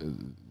the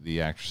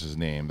actress's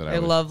name. That I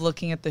love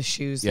looking at the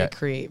shoes they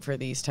create for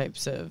these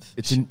types of.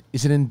 Is it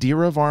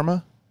Indira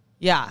Varma?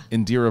 Yeah,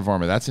 Indira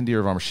Varma. That's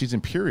Indira Varma. She's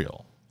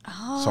Imperial.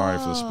 Oh. Sorry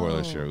for the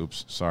spoilers here.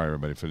 Oops. Sorry,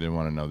 everybody, if I didn't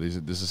want to know.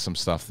 This is some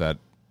stuff that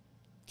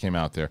came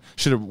out there.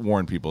 Should have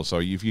warned people. So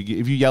if you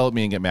yell at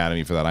me and get mad at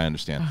me for that, I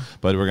understand.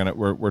 But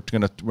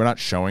we're not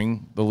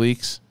showing the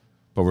leaks,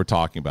 but we're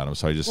talking about them.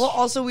 So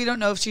also we don't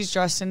know if she's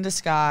dressed in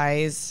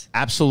disguise.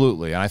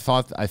 Absolutely, and I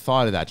thought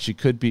of that. She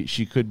could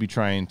be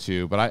trying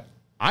to, but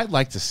I'd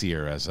like to see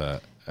her as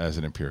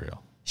an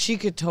Imperial. She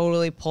could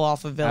totally pull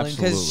off a villain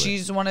because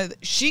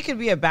she could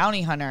be a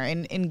bounty hunter.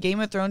 And in Game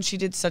of Thrones, she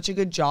did such a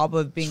good job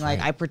of being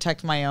like, I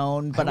protect my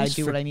own, but I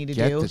do what I need to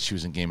do. That she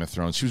was in Game of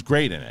Thrones. She was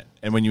great in it.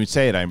 And when you would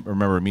say it, I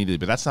remember immediately.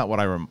 But that's not what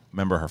I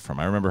remember her from.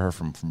 I remember her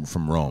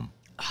from Rome.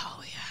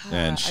 Oh yeah,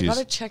 and I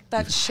gotta check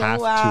that show out.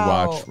 You have to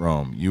watch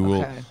Rome. You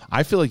will.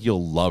 I feel like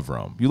you'll love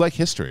Rome. You like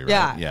history,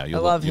 right? Yeah, I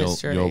love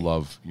history. You'll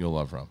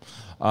love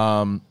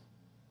Rome.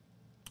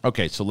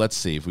 Okay, so let's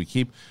see if we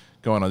keep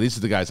going on. These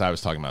are the guys I was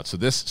talking about. So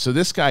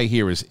this guy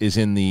here is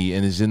in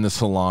the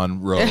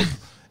salon robe,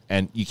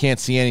 and you can't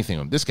see anything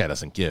of him. This guy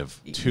doesn't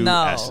give two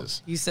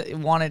S's. You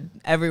wanted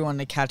everyone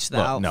to catch the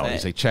outfit. No,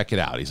 he's like, check it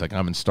out. He's like,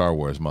 I'm in Star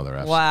Wars, mother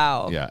F.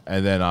 Wow. Yeah,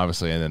 and then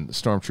the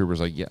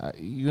Stormtrooper's like, yeah,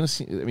 you're gonna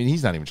see. I mean,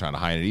 he's not even trying to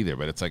hide it either.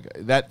 But it's like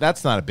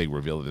that's not a big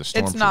reveal of the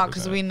Stormtrooper. It's not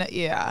because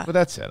yeah. But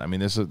that's it. I mean,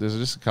 there's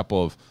just a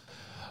couple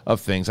of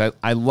things.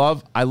 I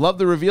love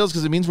the reveals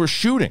because it means we're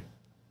shooting.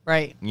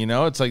 Right. You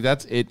know, it's like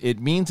it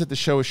means that the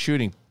show is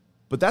shooting.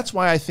 But that's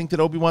why I think that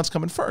Obi-Wan's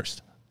coming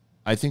first.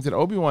 I think that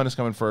Obi-Wan is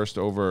coming first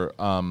over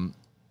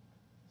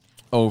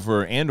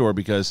Andor,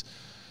 because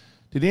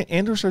Did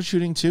Andor start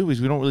shooting too?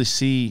 Because we don't really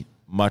see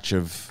much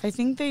of. I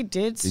think they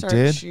did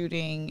start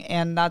shooting,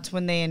 and that's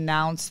when they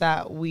announced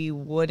that we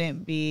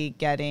wouldn't be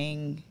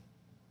getting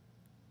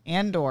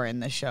Andor in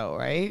the show,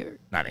 right?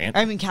 Not Andor.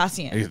 I mean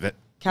Cassian.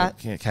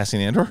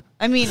 Cassian Andor?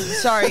 I mean,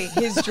 sorry,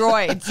 his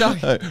droid. Sorry.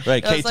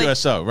 Right,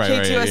 K2SO. Right,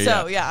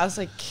 K2SO, yeah. I was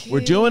like,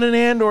 we're doing an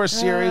Andor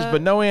series,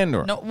 but no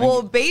Andor. No,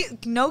 well,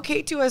 no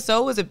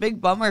K2SO was a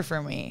big bummer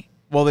for me.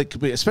 Well,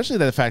 especially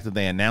the fact that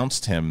they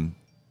announced him.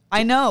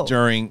 I know.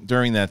 During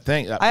that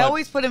thing. I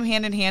always put him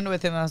hand in hand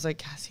with him. I was like,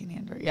 Cassian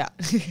Andor, yeah.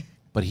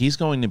 But he's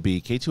going to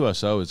be,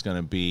 K2SO is going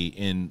to be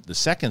in the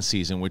second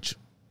season, which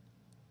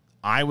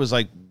I was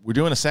like, we're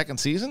doing a second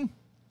season?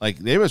 Like,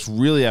 they must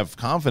really have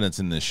confidence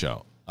in this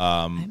show.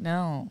 I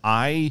know.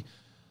 I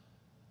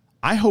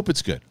hope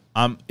it's good.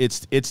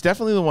 It's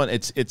definitely the one.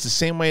 It's the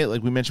same way,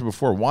 like we mentioned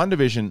before,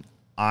 WandaVision,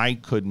 I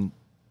couldn't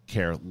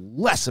care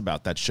less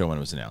about that show when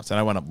it was announced, and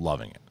I wound up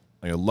loving it.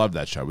 Like, I loved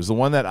that show. It was the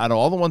one that, out of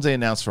all the ones they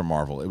announced for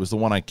Marvel, it was the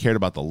one I cared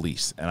about the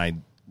least, and I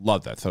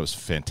loved that. I thought it was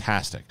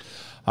fantastic.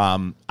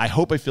 I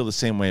hope I feel the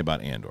same way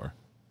about Andor.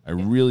 I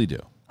really do.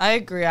 I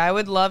agree. I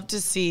would love to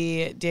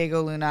see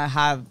Diego Luna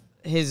have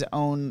his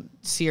own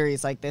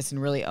series like this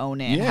and really own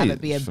it and have it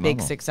be a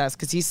big success,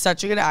 because he's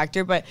such a good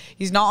actor, but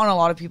he's not on a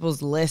lot of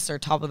people's lists or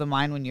top of the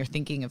mind when you're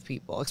thinking of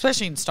people,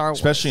 especially in Star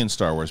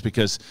Wars.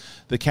 Because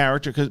the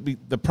character,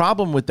 the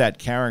problem with that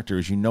character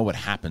is what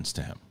happens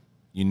to him.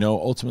 You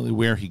know ultimately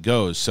where he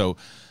goes. So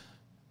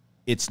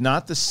it's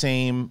not the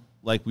same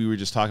like we were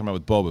just talking about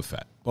with Boba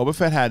Fett. Boba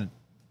Fett had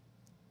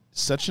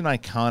such an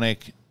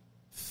iconic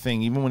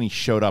thing, even when he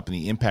showed up and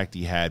the impact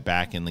he had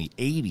back in the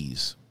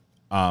 80s.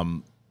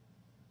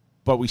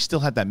 But we still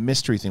had that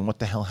mystery thing. What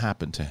the hell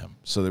happened to him?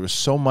 So there was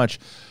so much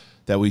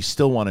that we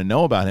still want to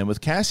know about him.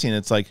 With Cassian,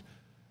 it's like,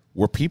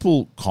 were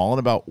people calling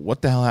about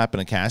what the hell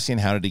happened to Cassian?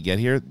 How did he get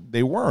here?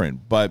 They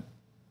weren't. But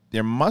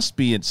there must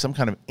be some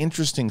kind of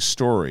interesting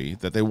story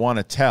that they want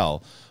to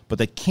tell, but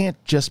they can't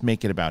just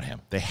make it about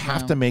him. They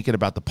have to make it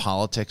about the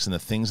politics and the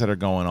things that are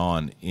going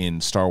on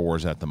in Star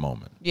Wars at the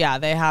moment. Yeah,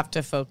 they have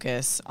to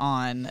focus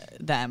on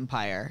the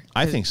Empire.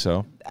 I think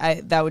so.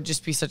 That would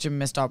just be such a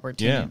missed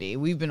opportunity. Yeah.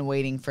 We've been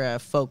waiting for a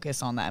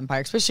focus on the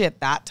Empire, especially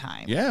at that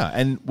time. Yeah,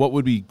 and what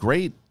would be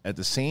great at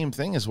the same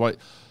thing is what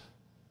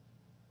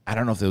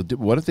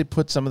if they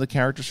put some of the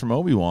characters from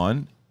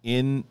Obi-Wan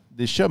in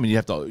this show? I mean, you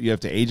have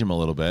to age them a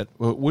little bit.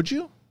 Would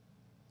you?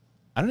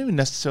 I don't even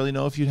necessarily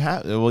know if you'd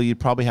have. Well,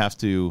 you'd probably have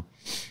to.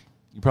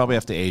 You probably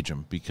have to age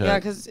them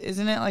because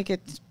isn't it like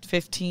it's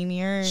 15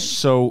 years?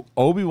 So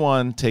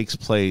Obi-Wan takes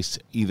place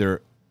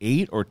either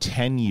 8 or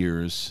 10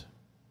 years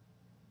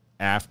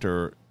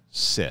after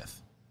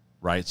Sith,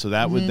 right? So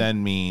that would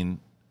then mean,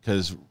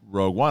 because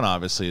Rogue One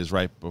obviously is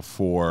right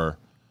before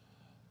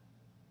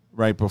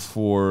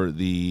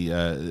the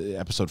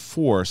episode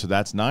 4, so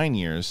that's 9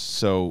 years.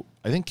 So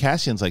I think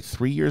Cassian's like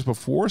 3 years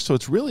before, so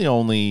it's really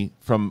only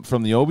from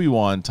the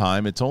Obi-Wan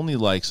time, it's only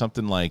like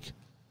something like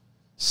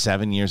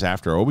 7 years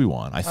after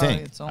Obi-Wan, I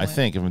think. I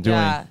think if I'm doing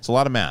it's a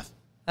lot of math.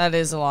 That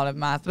is a lot of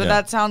math, but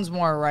that sounds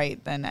more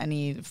right than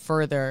any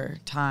further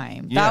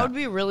time. Yeah. That would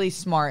be really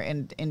smart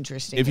and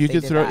interesting. If you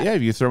could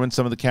throw in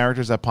some of the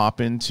characters that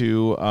pop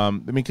into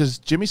because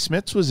Jimmy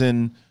Smits was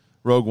in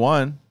Rogue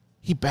One,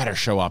 he better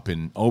show up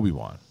in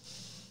Obi-Wan.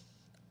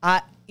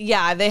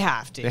 Yeah, they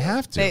have to. They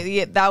have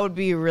to. That would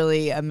be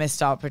really a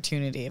missed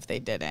opportunity if they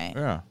didn't.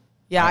 Yeah.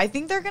 Yeah, I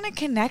think they're going to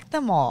connect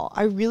them all.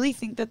 I really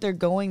think that they're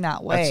going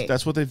that way.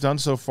 That's what they've done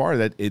so far.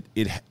 That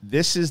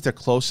this is the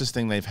closest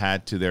thing they've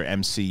had to their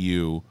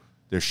MCU,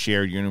 their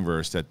shared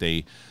universe that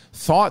they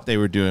thought they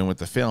were doing with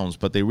the films,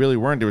 but they really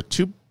weren't. There were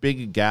two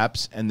big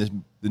gaps, and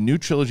the new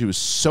trilogy was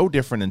so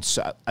different. And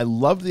so, I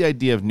loved the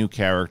idea of new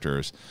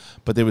characters,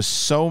 but there was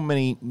so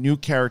many new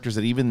characters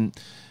that even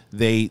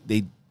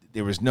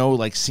there was no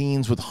like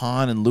scenes with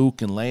Han and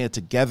Luke and Leia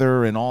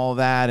together and all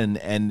that, and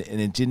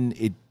it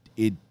didn't.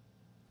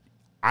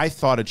 I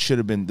thought it should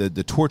have been the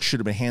torch should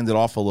have been handed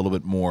off a little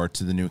bit more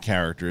to the new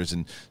characters,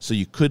 and so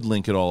you could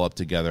link it all up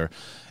together.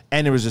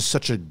 And there was just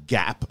such a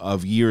gap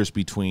of years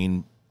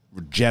between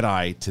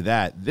Jedi to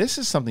that. This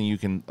is something you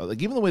can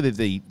like, even the way that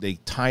they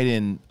tied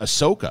in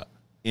Ahsoka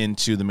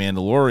into the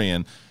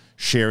Mandalorian,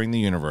 sharing the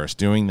universe,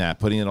 doing that,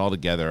 putting it all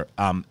together,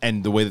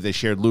 and the way that they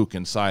shared Luke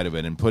inside of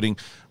it, and putting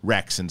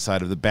Rex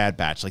inside of the Bad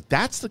Batch. Like,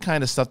 that's the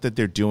kind of stuff that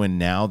they're doing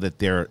now that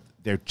they're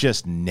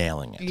just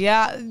nailing it.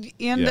 Yeah, and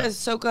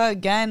Ahsoka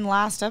again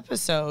last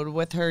episode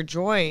with her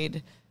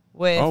droid.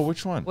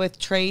 Which one? With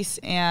Trace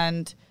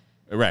and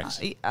Rex.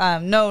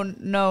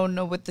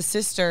 No, with the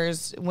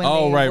sisters when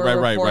they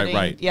were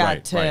reporting,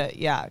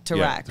 to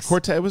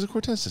Rex. It was a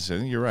Cortez sister. I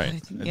think you're right. I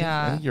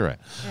think you're right.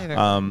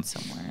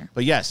 Somewhere.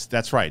 But yes,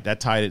 that's right. That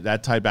tied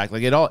back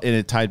like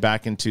it tied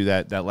back into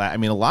that. I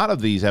mean, a lot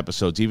of these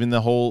episodes, even the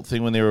whole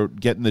thing when they were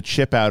getting the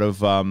chip out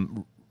of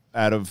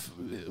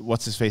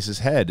what's his face's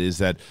head, is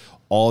that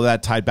all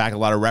that tied back a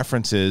lot of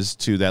references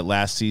to that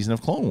last season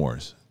of Clone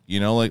Wars. You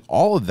know, like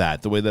all of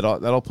that, the way that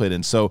all played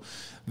in. So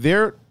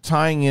they're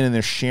tying in and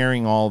they're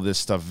sharing all this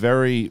stuff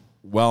very,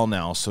 well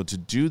now. So to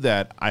do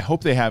that, I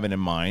hope they have it in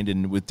mind.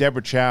 And with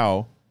Deborah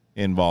Chow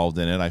involved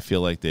in it, I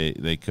feel like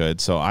they could.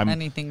 So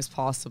anything's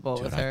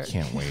possible with her. I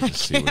can't wait to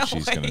see what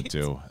she's going to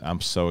do. I'm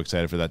so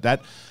excited for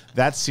that.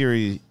 That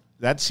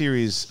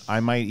series, I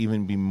might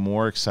even be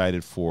more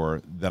excited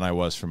for than I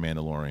was for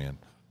Mandalorian.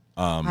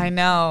 I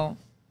know.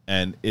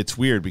 And it's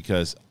weird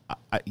because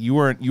you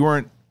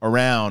weren't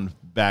around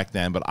back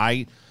then, but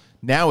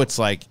now it's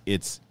like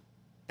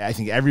I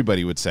think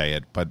everybody would say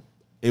it, but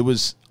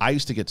I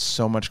used to get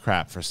so much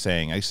crap for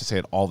saying, I used to say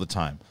it all the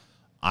time.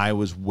 I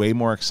was way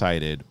more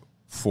excited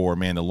for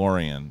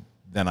Mandalorian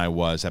than I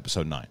was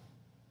Episode 9.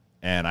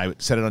 And I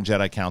said it on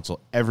Jedi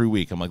Council every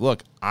week. I'm like,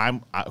 look,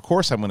 of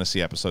course I'm going to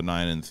see Episode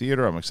 9 in the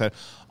theater. I'm excited.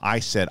 I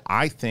said,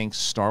 I think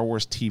Star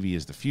Wars TV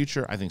is the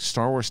future. I think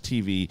Star Wars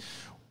TV,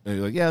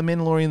 like, yeah,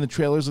 Mandalorian, the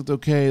trailers looked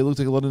okay. It looked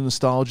like a lot of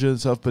nostalgia and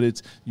stuff,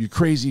 but you're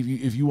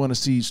crazy if you want to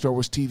see Star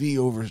Wars TV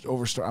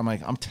over Star. I'm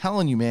like, I'm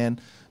telling you, man,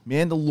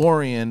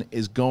 Mandalorian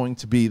is going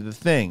to be the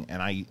thing.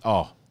 And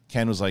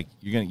Ken was like,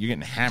 you're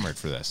getting hammered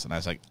for this. And I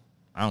was like,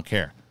 I don't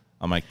care.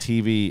 I'm like,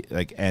 TV,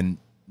 like, and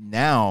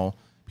now,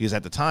 because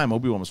at the time,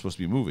 Obi-Wan was supposed to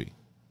be a movie.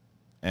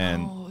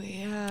 And,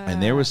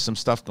 and there was some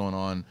stuff going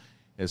on.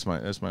 It's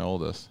my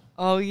oldest.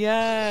 Oh,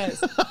 yes.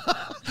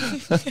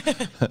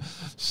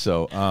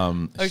 So,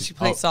 she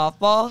plays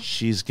softball?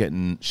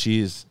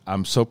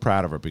 I'm so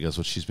proud of her because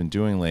what she's been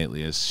doing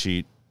lately is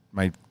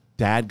my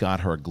dad got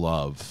her a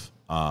glove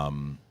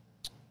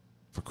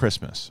for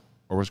Christmas.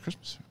 Or was it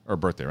Christmas? Or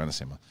birthday, around the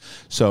same month.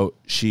 So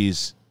she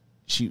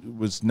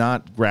was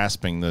not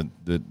grasping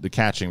the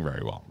catching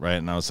very well, right?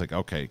 And I was like,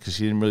 okay, because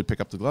she didn't really pick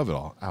up the glove at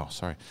all. Oh,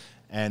 sorry.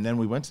 And then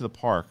we went to the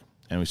park,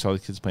 and we saw the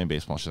kids playing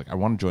baseball. She's like, I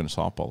want to join a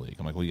softball league.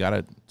 I'm like, well, you got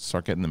to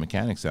start getting the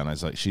mechanics down. I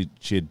was like, she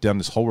had done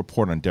this whole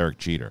report on Derek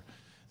Jeter.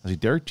 I was like,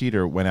 Derek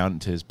Jeter went out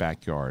into his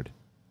backyard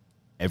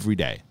every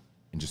day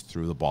and just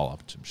threw the ball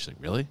up to him. She's like,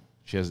 really?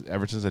 She has,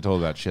 ever since I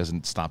told her that, she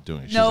hasn't stopped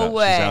doing it. She's no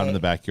way. She's out in the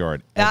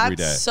backyard every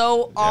day. That's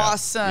so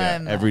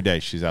awesome. Yeah, every day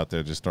she's out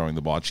there just throwing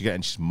the ball.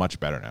 And she's much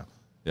better now.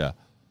 Yeah.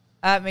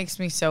 That makes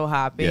me so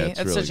happy. Yeah, it's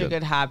really such a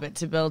good habit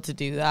to be able to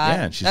do that.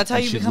 Yeah, and that's how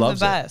you become the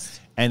best.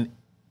 And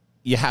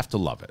you have to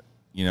love it.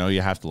 You know,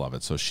 you have to love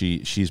it. So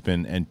she's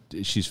found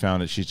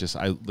it. She's just,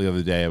 the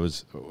other day I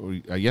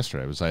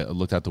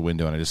looked out the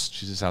window and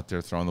she's just out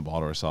there throwing the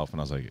ball to herself.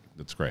 And I was like,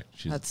 that's great.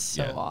 That's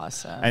so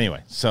awesome.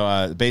 Anyway,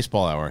 so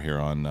baseball hour here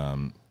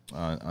on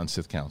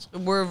Sith Council.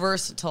 We're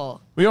versatile.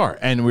 We are,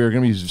 and we're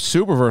going to be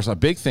super versatile. A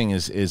big thing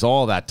is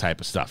all that type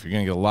of stuff. You're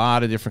going to get a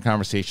lot of different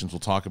conversations. We'll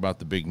talk about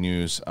the big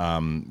news.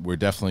 We're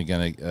definitely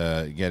going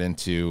to get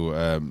into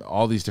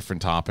all these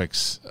different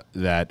topics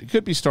that it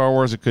could be Star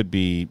Wars, it could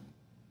be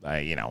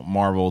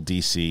Marvel,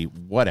 DC,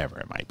 whatever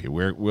it might be.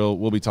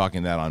 We'll be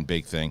talking that on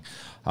Big Thing.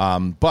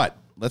 But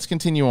let's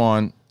continue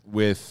on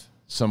with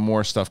some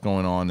more stuff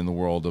going on in the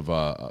world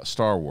of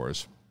Star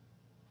Wars.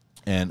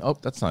 And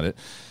that's not it.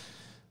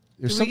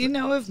 Do you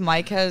know if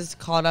Mike has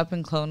caught up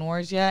in Clone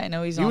Wars yet? I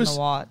know he was on the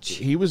watch.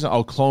 He was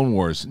Clone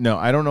Wars. No,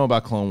 I don't know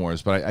about Clone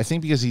Wars, but I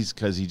think because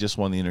he just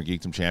won the Inner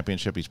Geekdom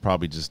Championship, he's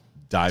probably just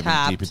diving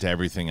deep into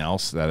everything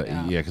else.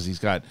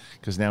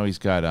 Because now he's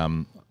got I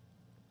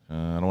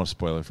don't want to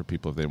spoil it for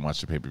people if they didn't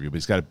watch the pay-per-view, but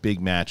he's got a big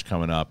match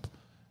coming up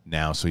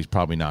now, so he's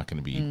probably not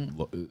going to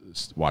be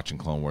watching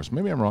Clone Wars.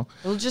 Maybe I'm wrong.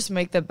 It'll just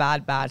make the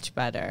Bad Batch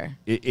better.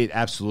 It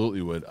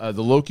absolutely would.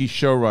 The Loki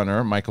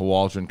showrunner, Michael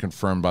Waldron,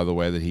 confirmed, by the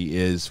way, that he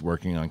is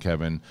working on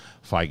Kevin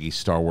Feige's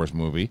Star Wars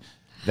movie.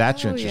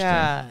 That's interesting.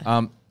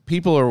 Yeah.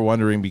 People are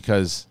wondering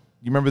because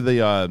you remember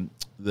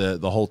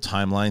the whole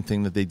timeline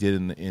thing that they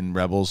did in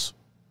Rebels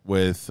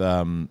with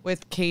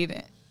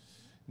Kaden.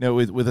 No,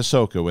 with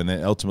Ahsoka, when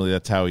ultimately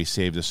that's how he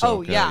saved Ahsoka.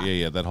 Oh, yeah.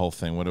 Yeah, that whole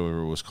thing,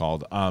 whatever it was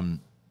called.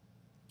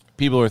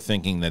 People are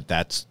thinking that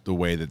that's the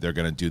way that they're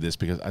going to do this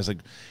because I was like,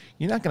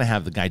 you're not going to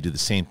have the guy do the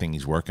same thing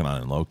he's working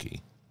on in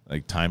Loki,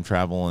 like time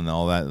travel and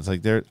all that. It's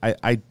like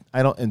I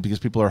don't, and because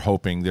people are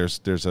hoping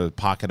there's a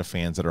pocket of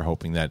fans that are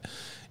hoping that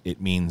it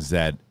means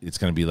that it's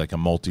going to be like a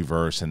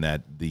multiverse and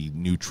that the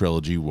new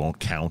trilogy won't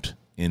count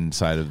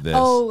inside of this.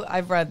 Oh,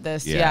 I've read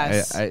this. Yeah,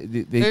 yes,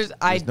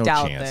 I no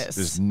doubt chance. This.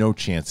 There's no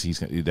chance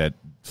that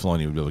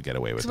Filoni would be able to get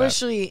away with that.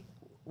 Especially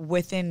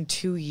within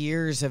 2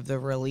 years of the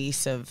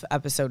release of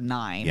Episode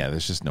 9. Yeah,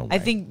 there's just no way. I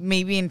think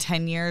maybe in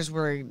 10 years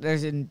where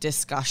there's a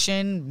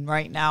discussion.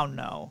 Right now,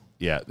 no.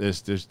 Yeah,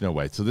 there's no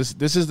way. So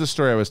this is the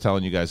story I was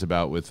telling you guys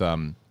about with I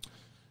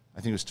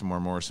think it was Tamar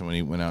Morrison when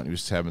he went out and he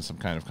was having some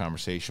kind of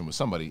conversation with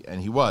somebody,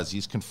 and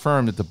he's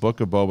confirmed that the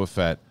Book of Boba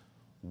Fett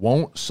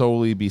won't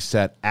solely be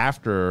set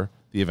after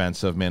the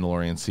events of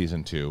Mandalorian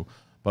Season 2,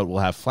 but will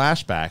have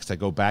flashbacks that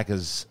go back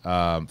as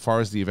far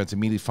as the events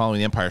immediately following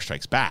The Empire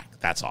Strikes Back.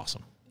 That's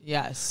awesome.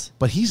 Yes.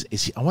 But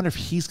I wonder if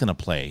he's going to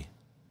play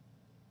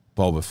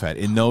Boba Fett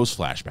in those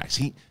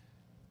flashbacks.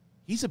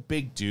 He's a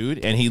big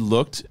dude, and he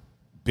looked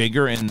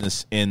bigger in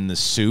the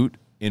suit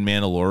in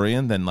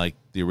Mandalorian than like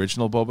the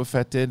original Boba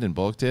Fett did and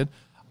Bullock did.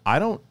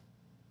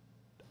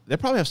 They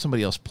probably have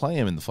somebody else play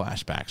him in the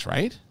flashbacks,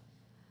 right?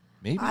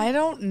 Maybe. I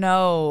don't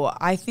know.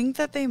 I think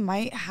that they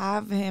might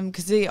have him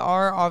because they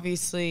are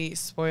obviously,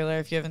 spoiler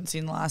if you haven't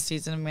seen the last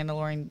season of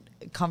Mandalorian,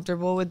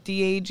 comfortable with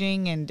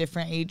de-aging and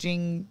different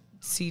aging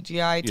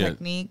CGI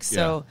techniques.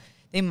 So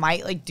they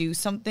might like do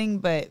something,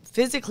 but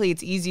physically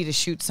it's easy to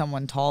shoot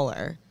someone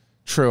taller.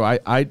 True.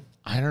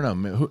 I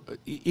don't know.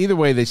 Either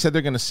way, they said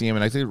they're going to see him,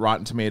 and I think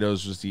Rotten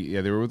Tomatoes was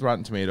they were with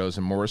Rotten Tomatoes,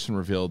 and Morrison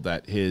revealed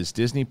that his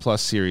Disney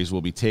Plus series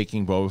will be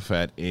taking Boba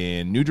Fett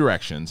in new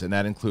directions, and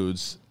that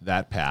includes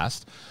that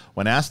past.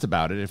 When asked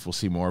about it, if we'll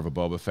see more of a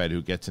Boba Fett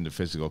who gets into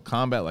physical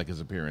combat, like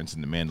his appearance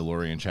in The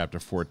Mandalorian Chapter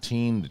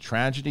 14, The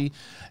Tragedy,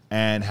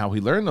 and how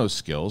he learned those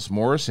skills,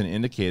 Morrison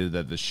indicated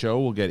that the show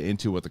will get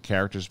into what the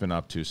character's been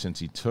up to since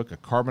he took a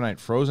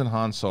carbonite-frozen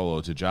Han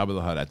Solo to Jabba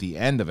the Hutt at the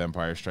end of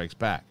Empire Strikes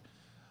Back.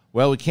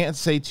 Well, we can't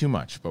say too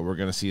much, but we're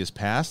going to see his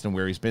past and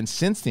where he's been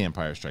since The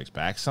Empire Strikes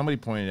Back. Somebody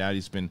pointed out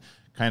he's been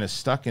kind of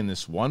stuck in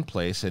this one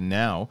place, and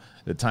now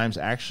the time's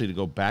actually to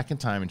go back in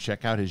time and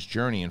check out his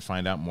journey and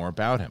find out more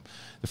about him.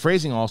 The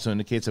phrasing also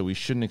indicates that we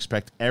shouldn't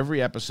expect every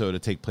episode to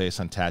take place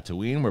on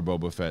Tatooine, where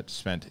Boba Fett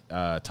spent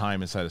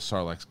time inside of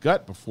Sarlacc's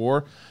gut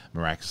before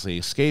miraculously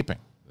escaping.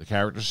 The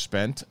character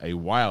spent a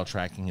while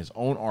tracking his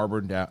own armor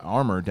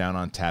down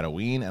on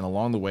Tatooine, and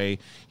along the way,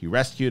 he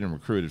rescued and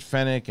recruited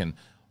Fennec and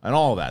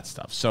all that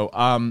stuff. So,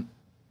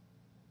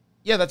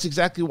 yeah, that's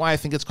exactly why I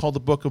think it's called the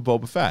Book of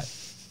Boba Fett.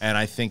 And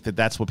I think that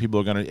that's what people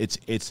are going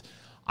to...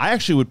 I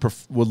actually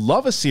would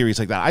love a series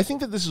like that. I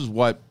think that this is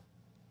what,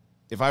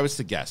 if I was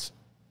to guess,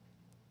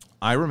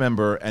 I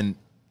remember, and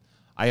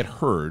I had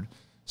heard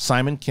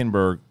Simon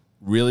Kinberg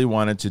really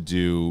wanted to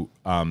do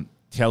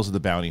Tales of the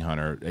Bounty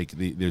Hunter, like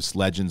this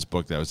Legends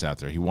book that was out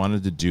there. He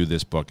wanted to do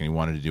this book, and he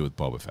wanted to do it with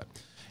Boba Fett.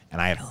 And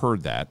I had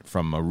heard that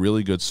from a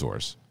really good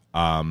source.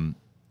 And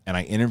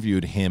I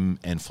interviewed him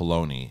and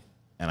Filoni,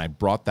 and I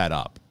brought that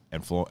up.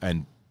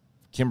 And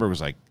Kimber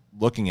was like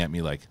looking at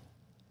me like,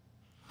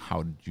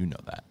 how did you know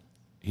that?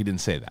 He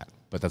didn't say that,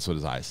 but that's what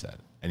his eyes said.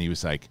 And he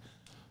was like,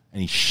 and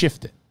he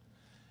shifted.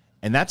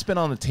 And that's been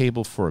on the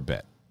table for a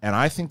bit. And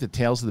I think that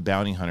Tales of the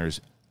Bounty Hunter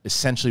is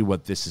essentially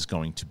what this is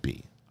going to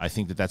be. I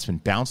think that that's been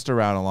bounced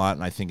around a lot,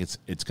 and I think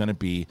it's going to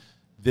be,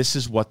 this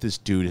is what this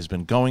dude has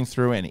been going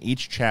through, and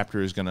each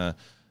chapter is going to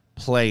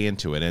play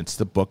into it. And it's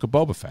the Book of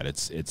Boba Fett.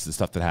 It's the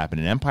stuff that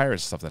happened in Empire.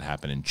 It's the stuff that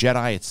happened in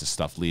Jedi. It's the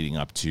stuff leading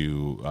up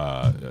to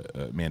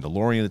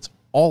Mandalorian. It's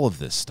all of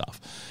this stuff.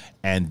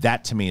 And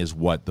that, to me, is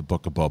what the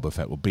Book of Boba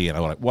Fett will be,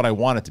 and what I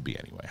want it to be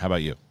anyway. How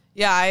about you?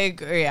 Yeah, I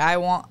agree. I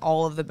want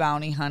all of the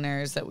bounty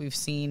hunters that we've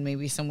seen,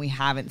 maybe some we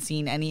haven't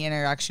seen, any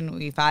interaction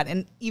we've had.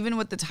 And even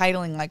with the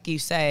titling, like you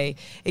say,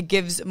 it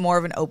gives more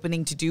of an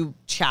opening to do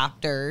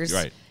chapters.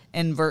 Right.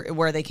 And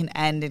where they can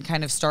end and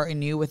kind of start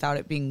anew without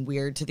it being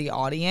weird to the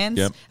audience.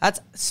 Yep. That's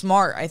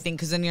smart, I think,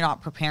 because then you're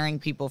not preparing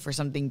people for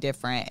something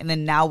different. And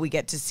then now we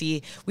get to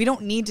see, we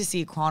don't need to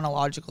see a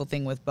chronological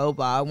thing with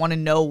Boba. I want to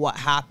know what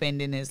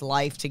happened in his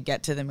life to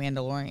get to the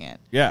Mandalorian.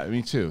 Yeah,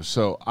 me too.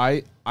 So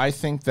I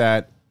think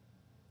that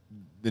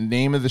the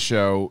name of the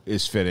show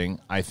is fitting.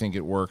 I think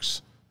it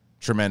works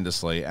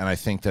tremendously. And I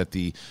think that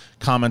the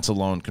comments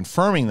alone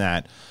confirming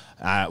that,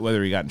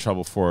 whether he got in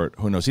trouble for it,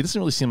 who knows? He doesn't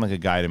really seem like a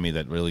guy to me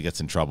that really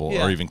gets in trouble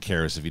or even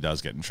cares if he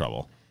does get in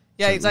trouble.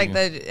 Yeah, so, he's like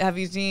have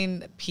you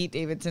seen Pete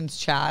Davidson's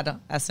Chad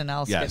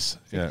SNL skit? Yes.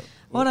 Yeah.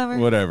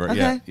 Whatever.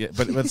 Okay. Yeah.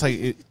 But it's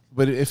like,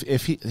 but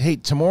if he, hey,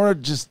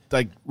 Tamora just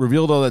like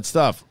revealed all that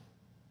stuff,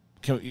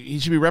 he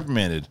should be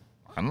reprimanded.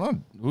 I'm not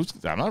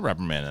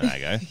reprimanding that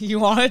guy. You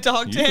want to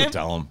talk to him? You can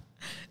tell him.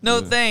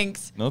 No,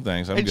 thanks. No,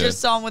 thanks. I just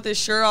saw him with his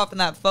shirt off in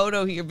that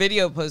photo your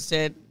video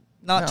posted.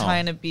 Not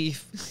trying to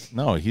beef.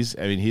 No, he's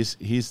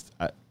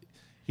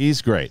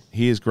great.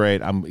 He is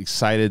great. I'm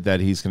excited that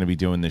he's going to be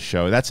doing this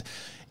show.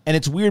 And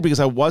it's weird because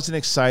I wasn't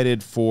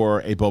excited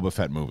for a Boba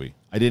Fett movie.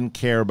 I didn't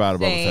care about a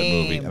Boba Fett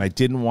movie, and I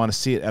didn't want to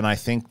see it. And I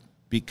think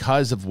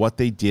because of what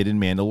they did in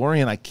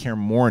Mandalorian, I care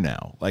more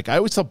now. Like, I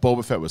always thought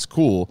Boba Fett was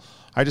cool.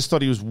 I just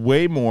thought he was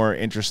way more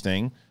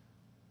interesting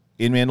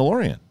in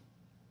Mandalorian.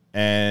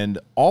 And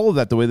all of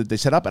that, the way that they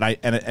set up,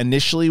 and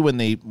initially when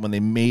they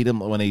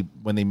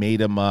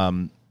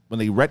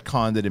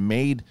retconned it and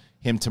made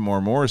him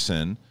Tamora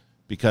Morrison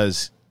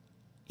because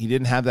he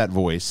didn't have that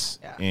voice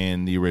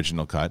in the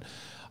original cut,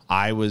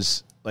 I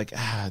was like,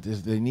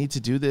 they need to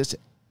do this.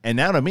 And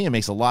now to me, it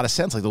makes a lot of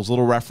sense. Like those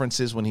little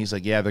references when he's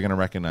like, yeah, they're going to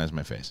recognize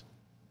my face.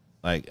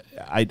 Like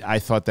I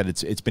thought that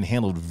it's been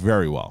handled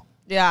very well.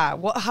 Yeah,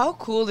 well, how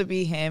cool to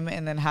be him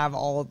and then have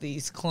all of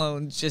these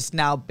clones just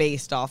now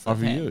based off of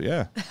him. You,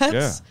 yeah.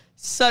 That's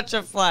such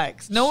a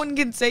flex. No one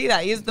can say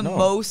that. He has the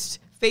most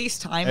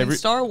FaceTime in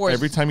Star Wars.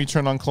 Every time you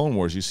turn on Clone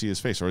Wars, you see his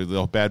face, or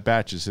the Bad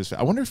Batch is his face.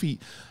 I wonder if he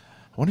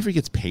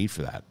gets paid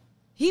for that.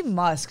 He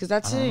must, because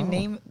that's your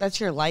name. That's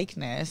your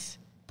likeness.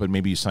 But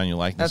maybe you sign your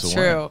likeness. That's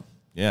true.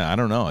 Yeah, I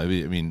don't know. I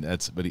mean,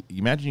 but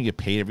imagine you get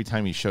paid every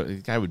time you show.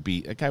 That guy would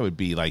be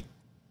like.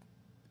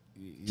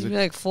 He'd be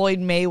like Floyd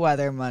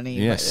Mayweather money.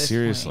 Yeah,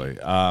 seriously.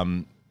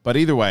 But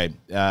either way,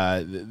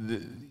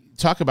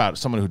 talk about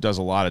someone who does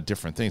a lot of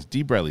different things.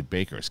 D. Bradley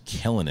Baker is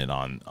killing it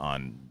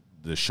on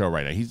the show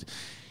right now.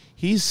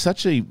 He's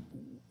such a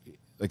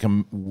like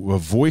a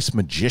voice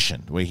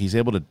magician. The way he's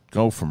able to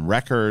go from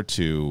Wrecker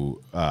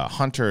to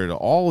Hunter to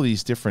all of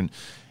these different.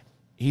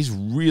 He's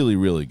really,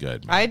 really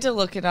good. I had to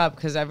look it up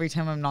because every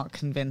time I'm not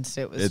convinced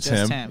it's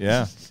just him.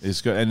 Yeah,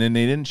 it's good. And then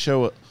they didn't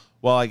show.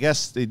 Well, I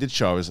guess they did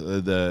show. It was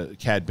the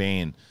Cad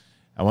Bane.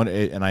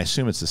 And I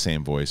assume it's the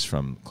same voice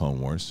from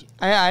Clone Wars.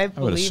 I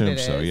would assume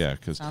so. Yeah,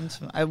 because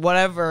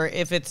whatever.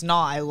 If it's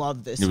not, I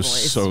love this. It was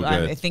voice. So good.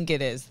 I think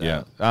it is.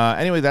 Though. Yeah.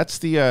 Anyway, that's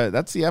the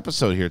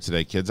episode here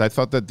today, kids. I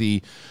thought that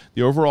the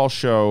overall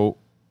show,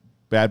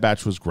 Bad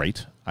Batch, was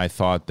great. I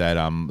thought that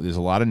there's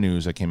a lot of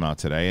news that came out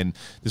today, and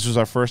this was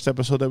our first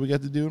episode that we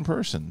got to do in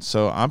person.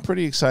 So I'm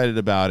pretty excited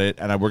about it,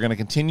 and we're going to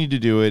continue to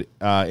do it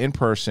in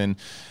person.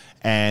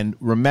 And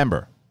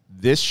remember,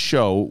 this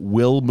show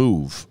will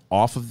move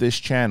off of this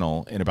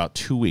channel in about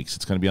 2 weeks.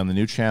 It's going to be on the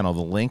new channel.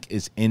 The link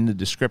is in the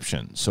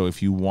description. So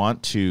if you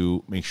want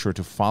to, make sure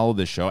to follow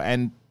this show.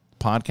 And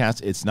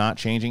podcast, it's not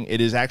changing.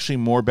 It is actually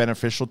more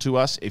beneficial to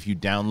us if you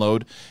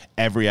download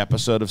every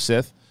episode of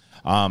Sith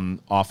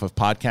off of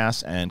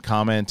podcasts and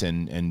comment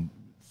and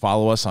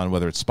follow us on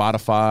whether it's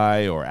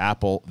Spotify or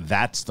Apple.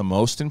 That's the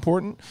most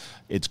important.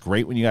 It's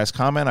great when you guys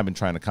comment. I've been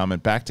trying to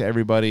comment back to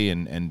everybody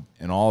and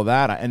all of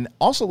that. And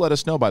also let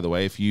us know, by the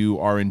way, if you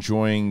are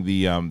enjoying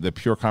the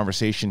pure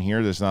conversation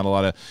here. There's not a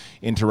lot of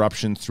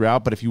interruptions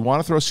throughout. But if you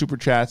want to throw super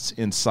chats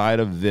inside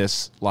of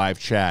this live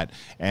chat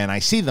and I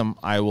see them,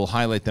 I will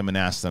highlight them and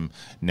ask them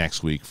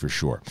next week for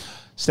sure.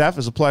 Steph,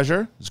 it's a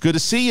pleasure. It's good to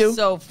see you.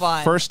 So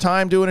fun. First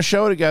time doing a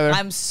show together.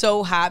 I'm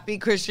so happy,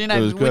 Christian.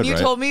 When you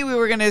told me we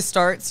were going to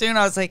start soon,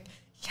 I was like,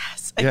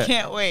 yes, I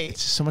can't wait.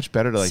 It's so much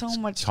better to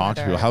talk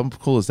to people. How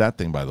cool is that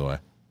thing, by the way?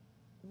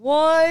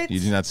 What? You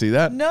did not see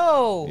that?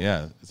 No.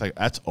 Yeah, it's like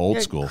that's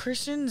old school.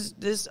 Christian's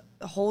this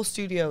whole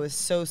studio is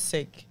so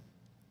sick.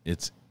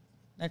 It's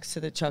next to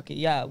the Chucky.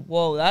 Yeah.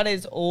 Whoa, that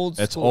is old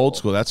school. That's old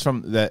school. That's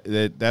from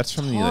that's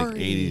from the like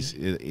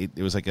 80s.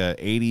 It was like a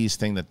 80s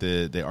thing that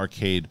the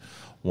arcade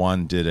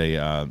one did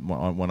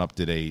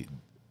did a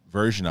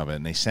version of it,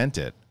 and they sent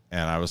it,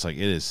 and I was like,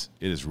 it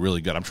is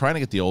really good. I'm trying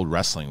to get the old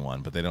wrestling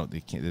one, but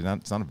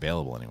it's not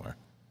available anywhere.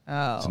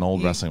 Oh, it's an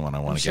old wrestling one I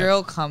want to get. I'm sure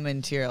it'll come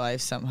into your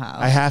life somehow.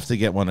 I have to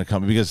get one to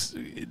come because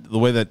the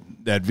way that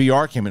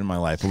VR came into my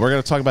life. But we're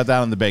going to talk about that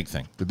on the big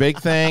thing. The big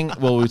thing,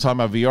 well, we're talking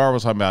about VR. We're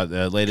talking about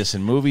the latest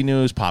in movie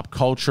news, pop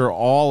culture,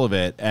 all of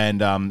it.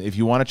 And if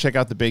you want to check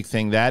out the big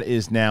thing, that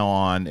is now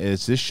on.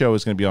 This show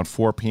is going to be on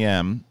 4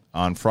 p.m.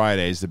 on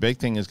Fridays. The big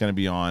thing is going to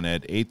be on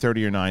at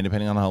 8:30 or 9,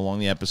 depending on how long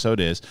the episode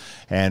is.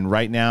 And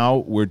right now,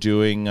 we're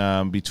doing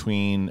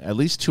between at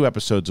least 2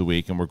 episodes a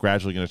week, and we're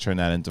gradually going to turn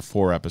that into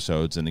 4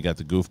 episodes, and they got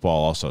the goofball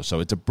also. So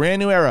it's a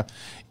brand new era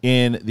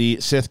in the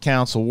Sith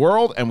Council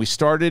world, and we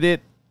started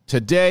it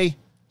today.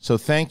 So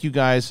thank you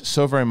guys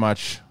so very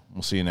much.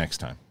 We'll see you next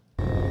time.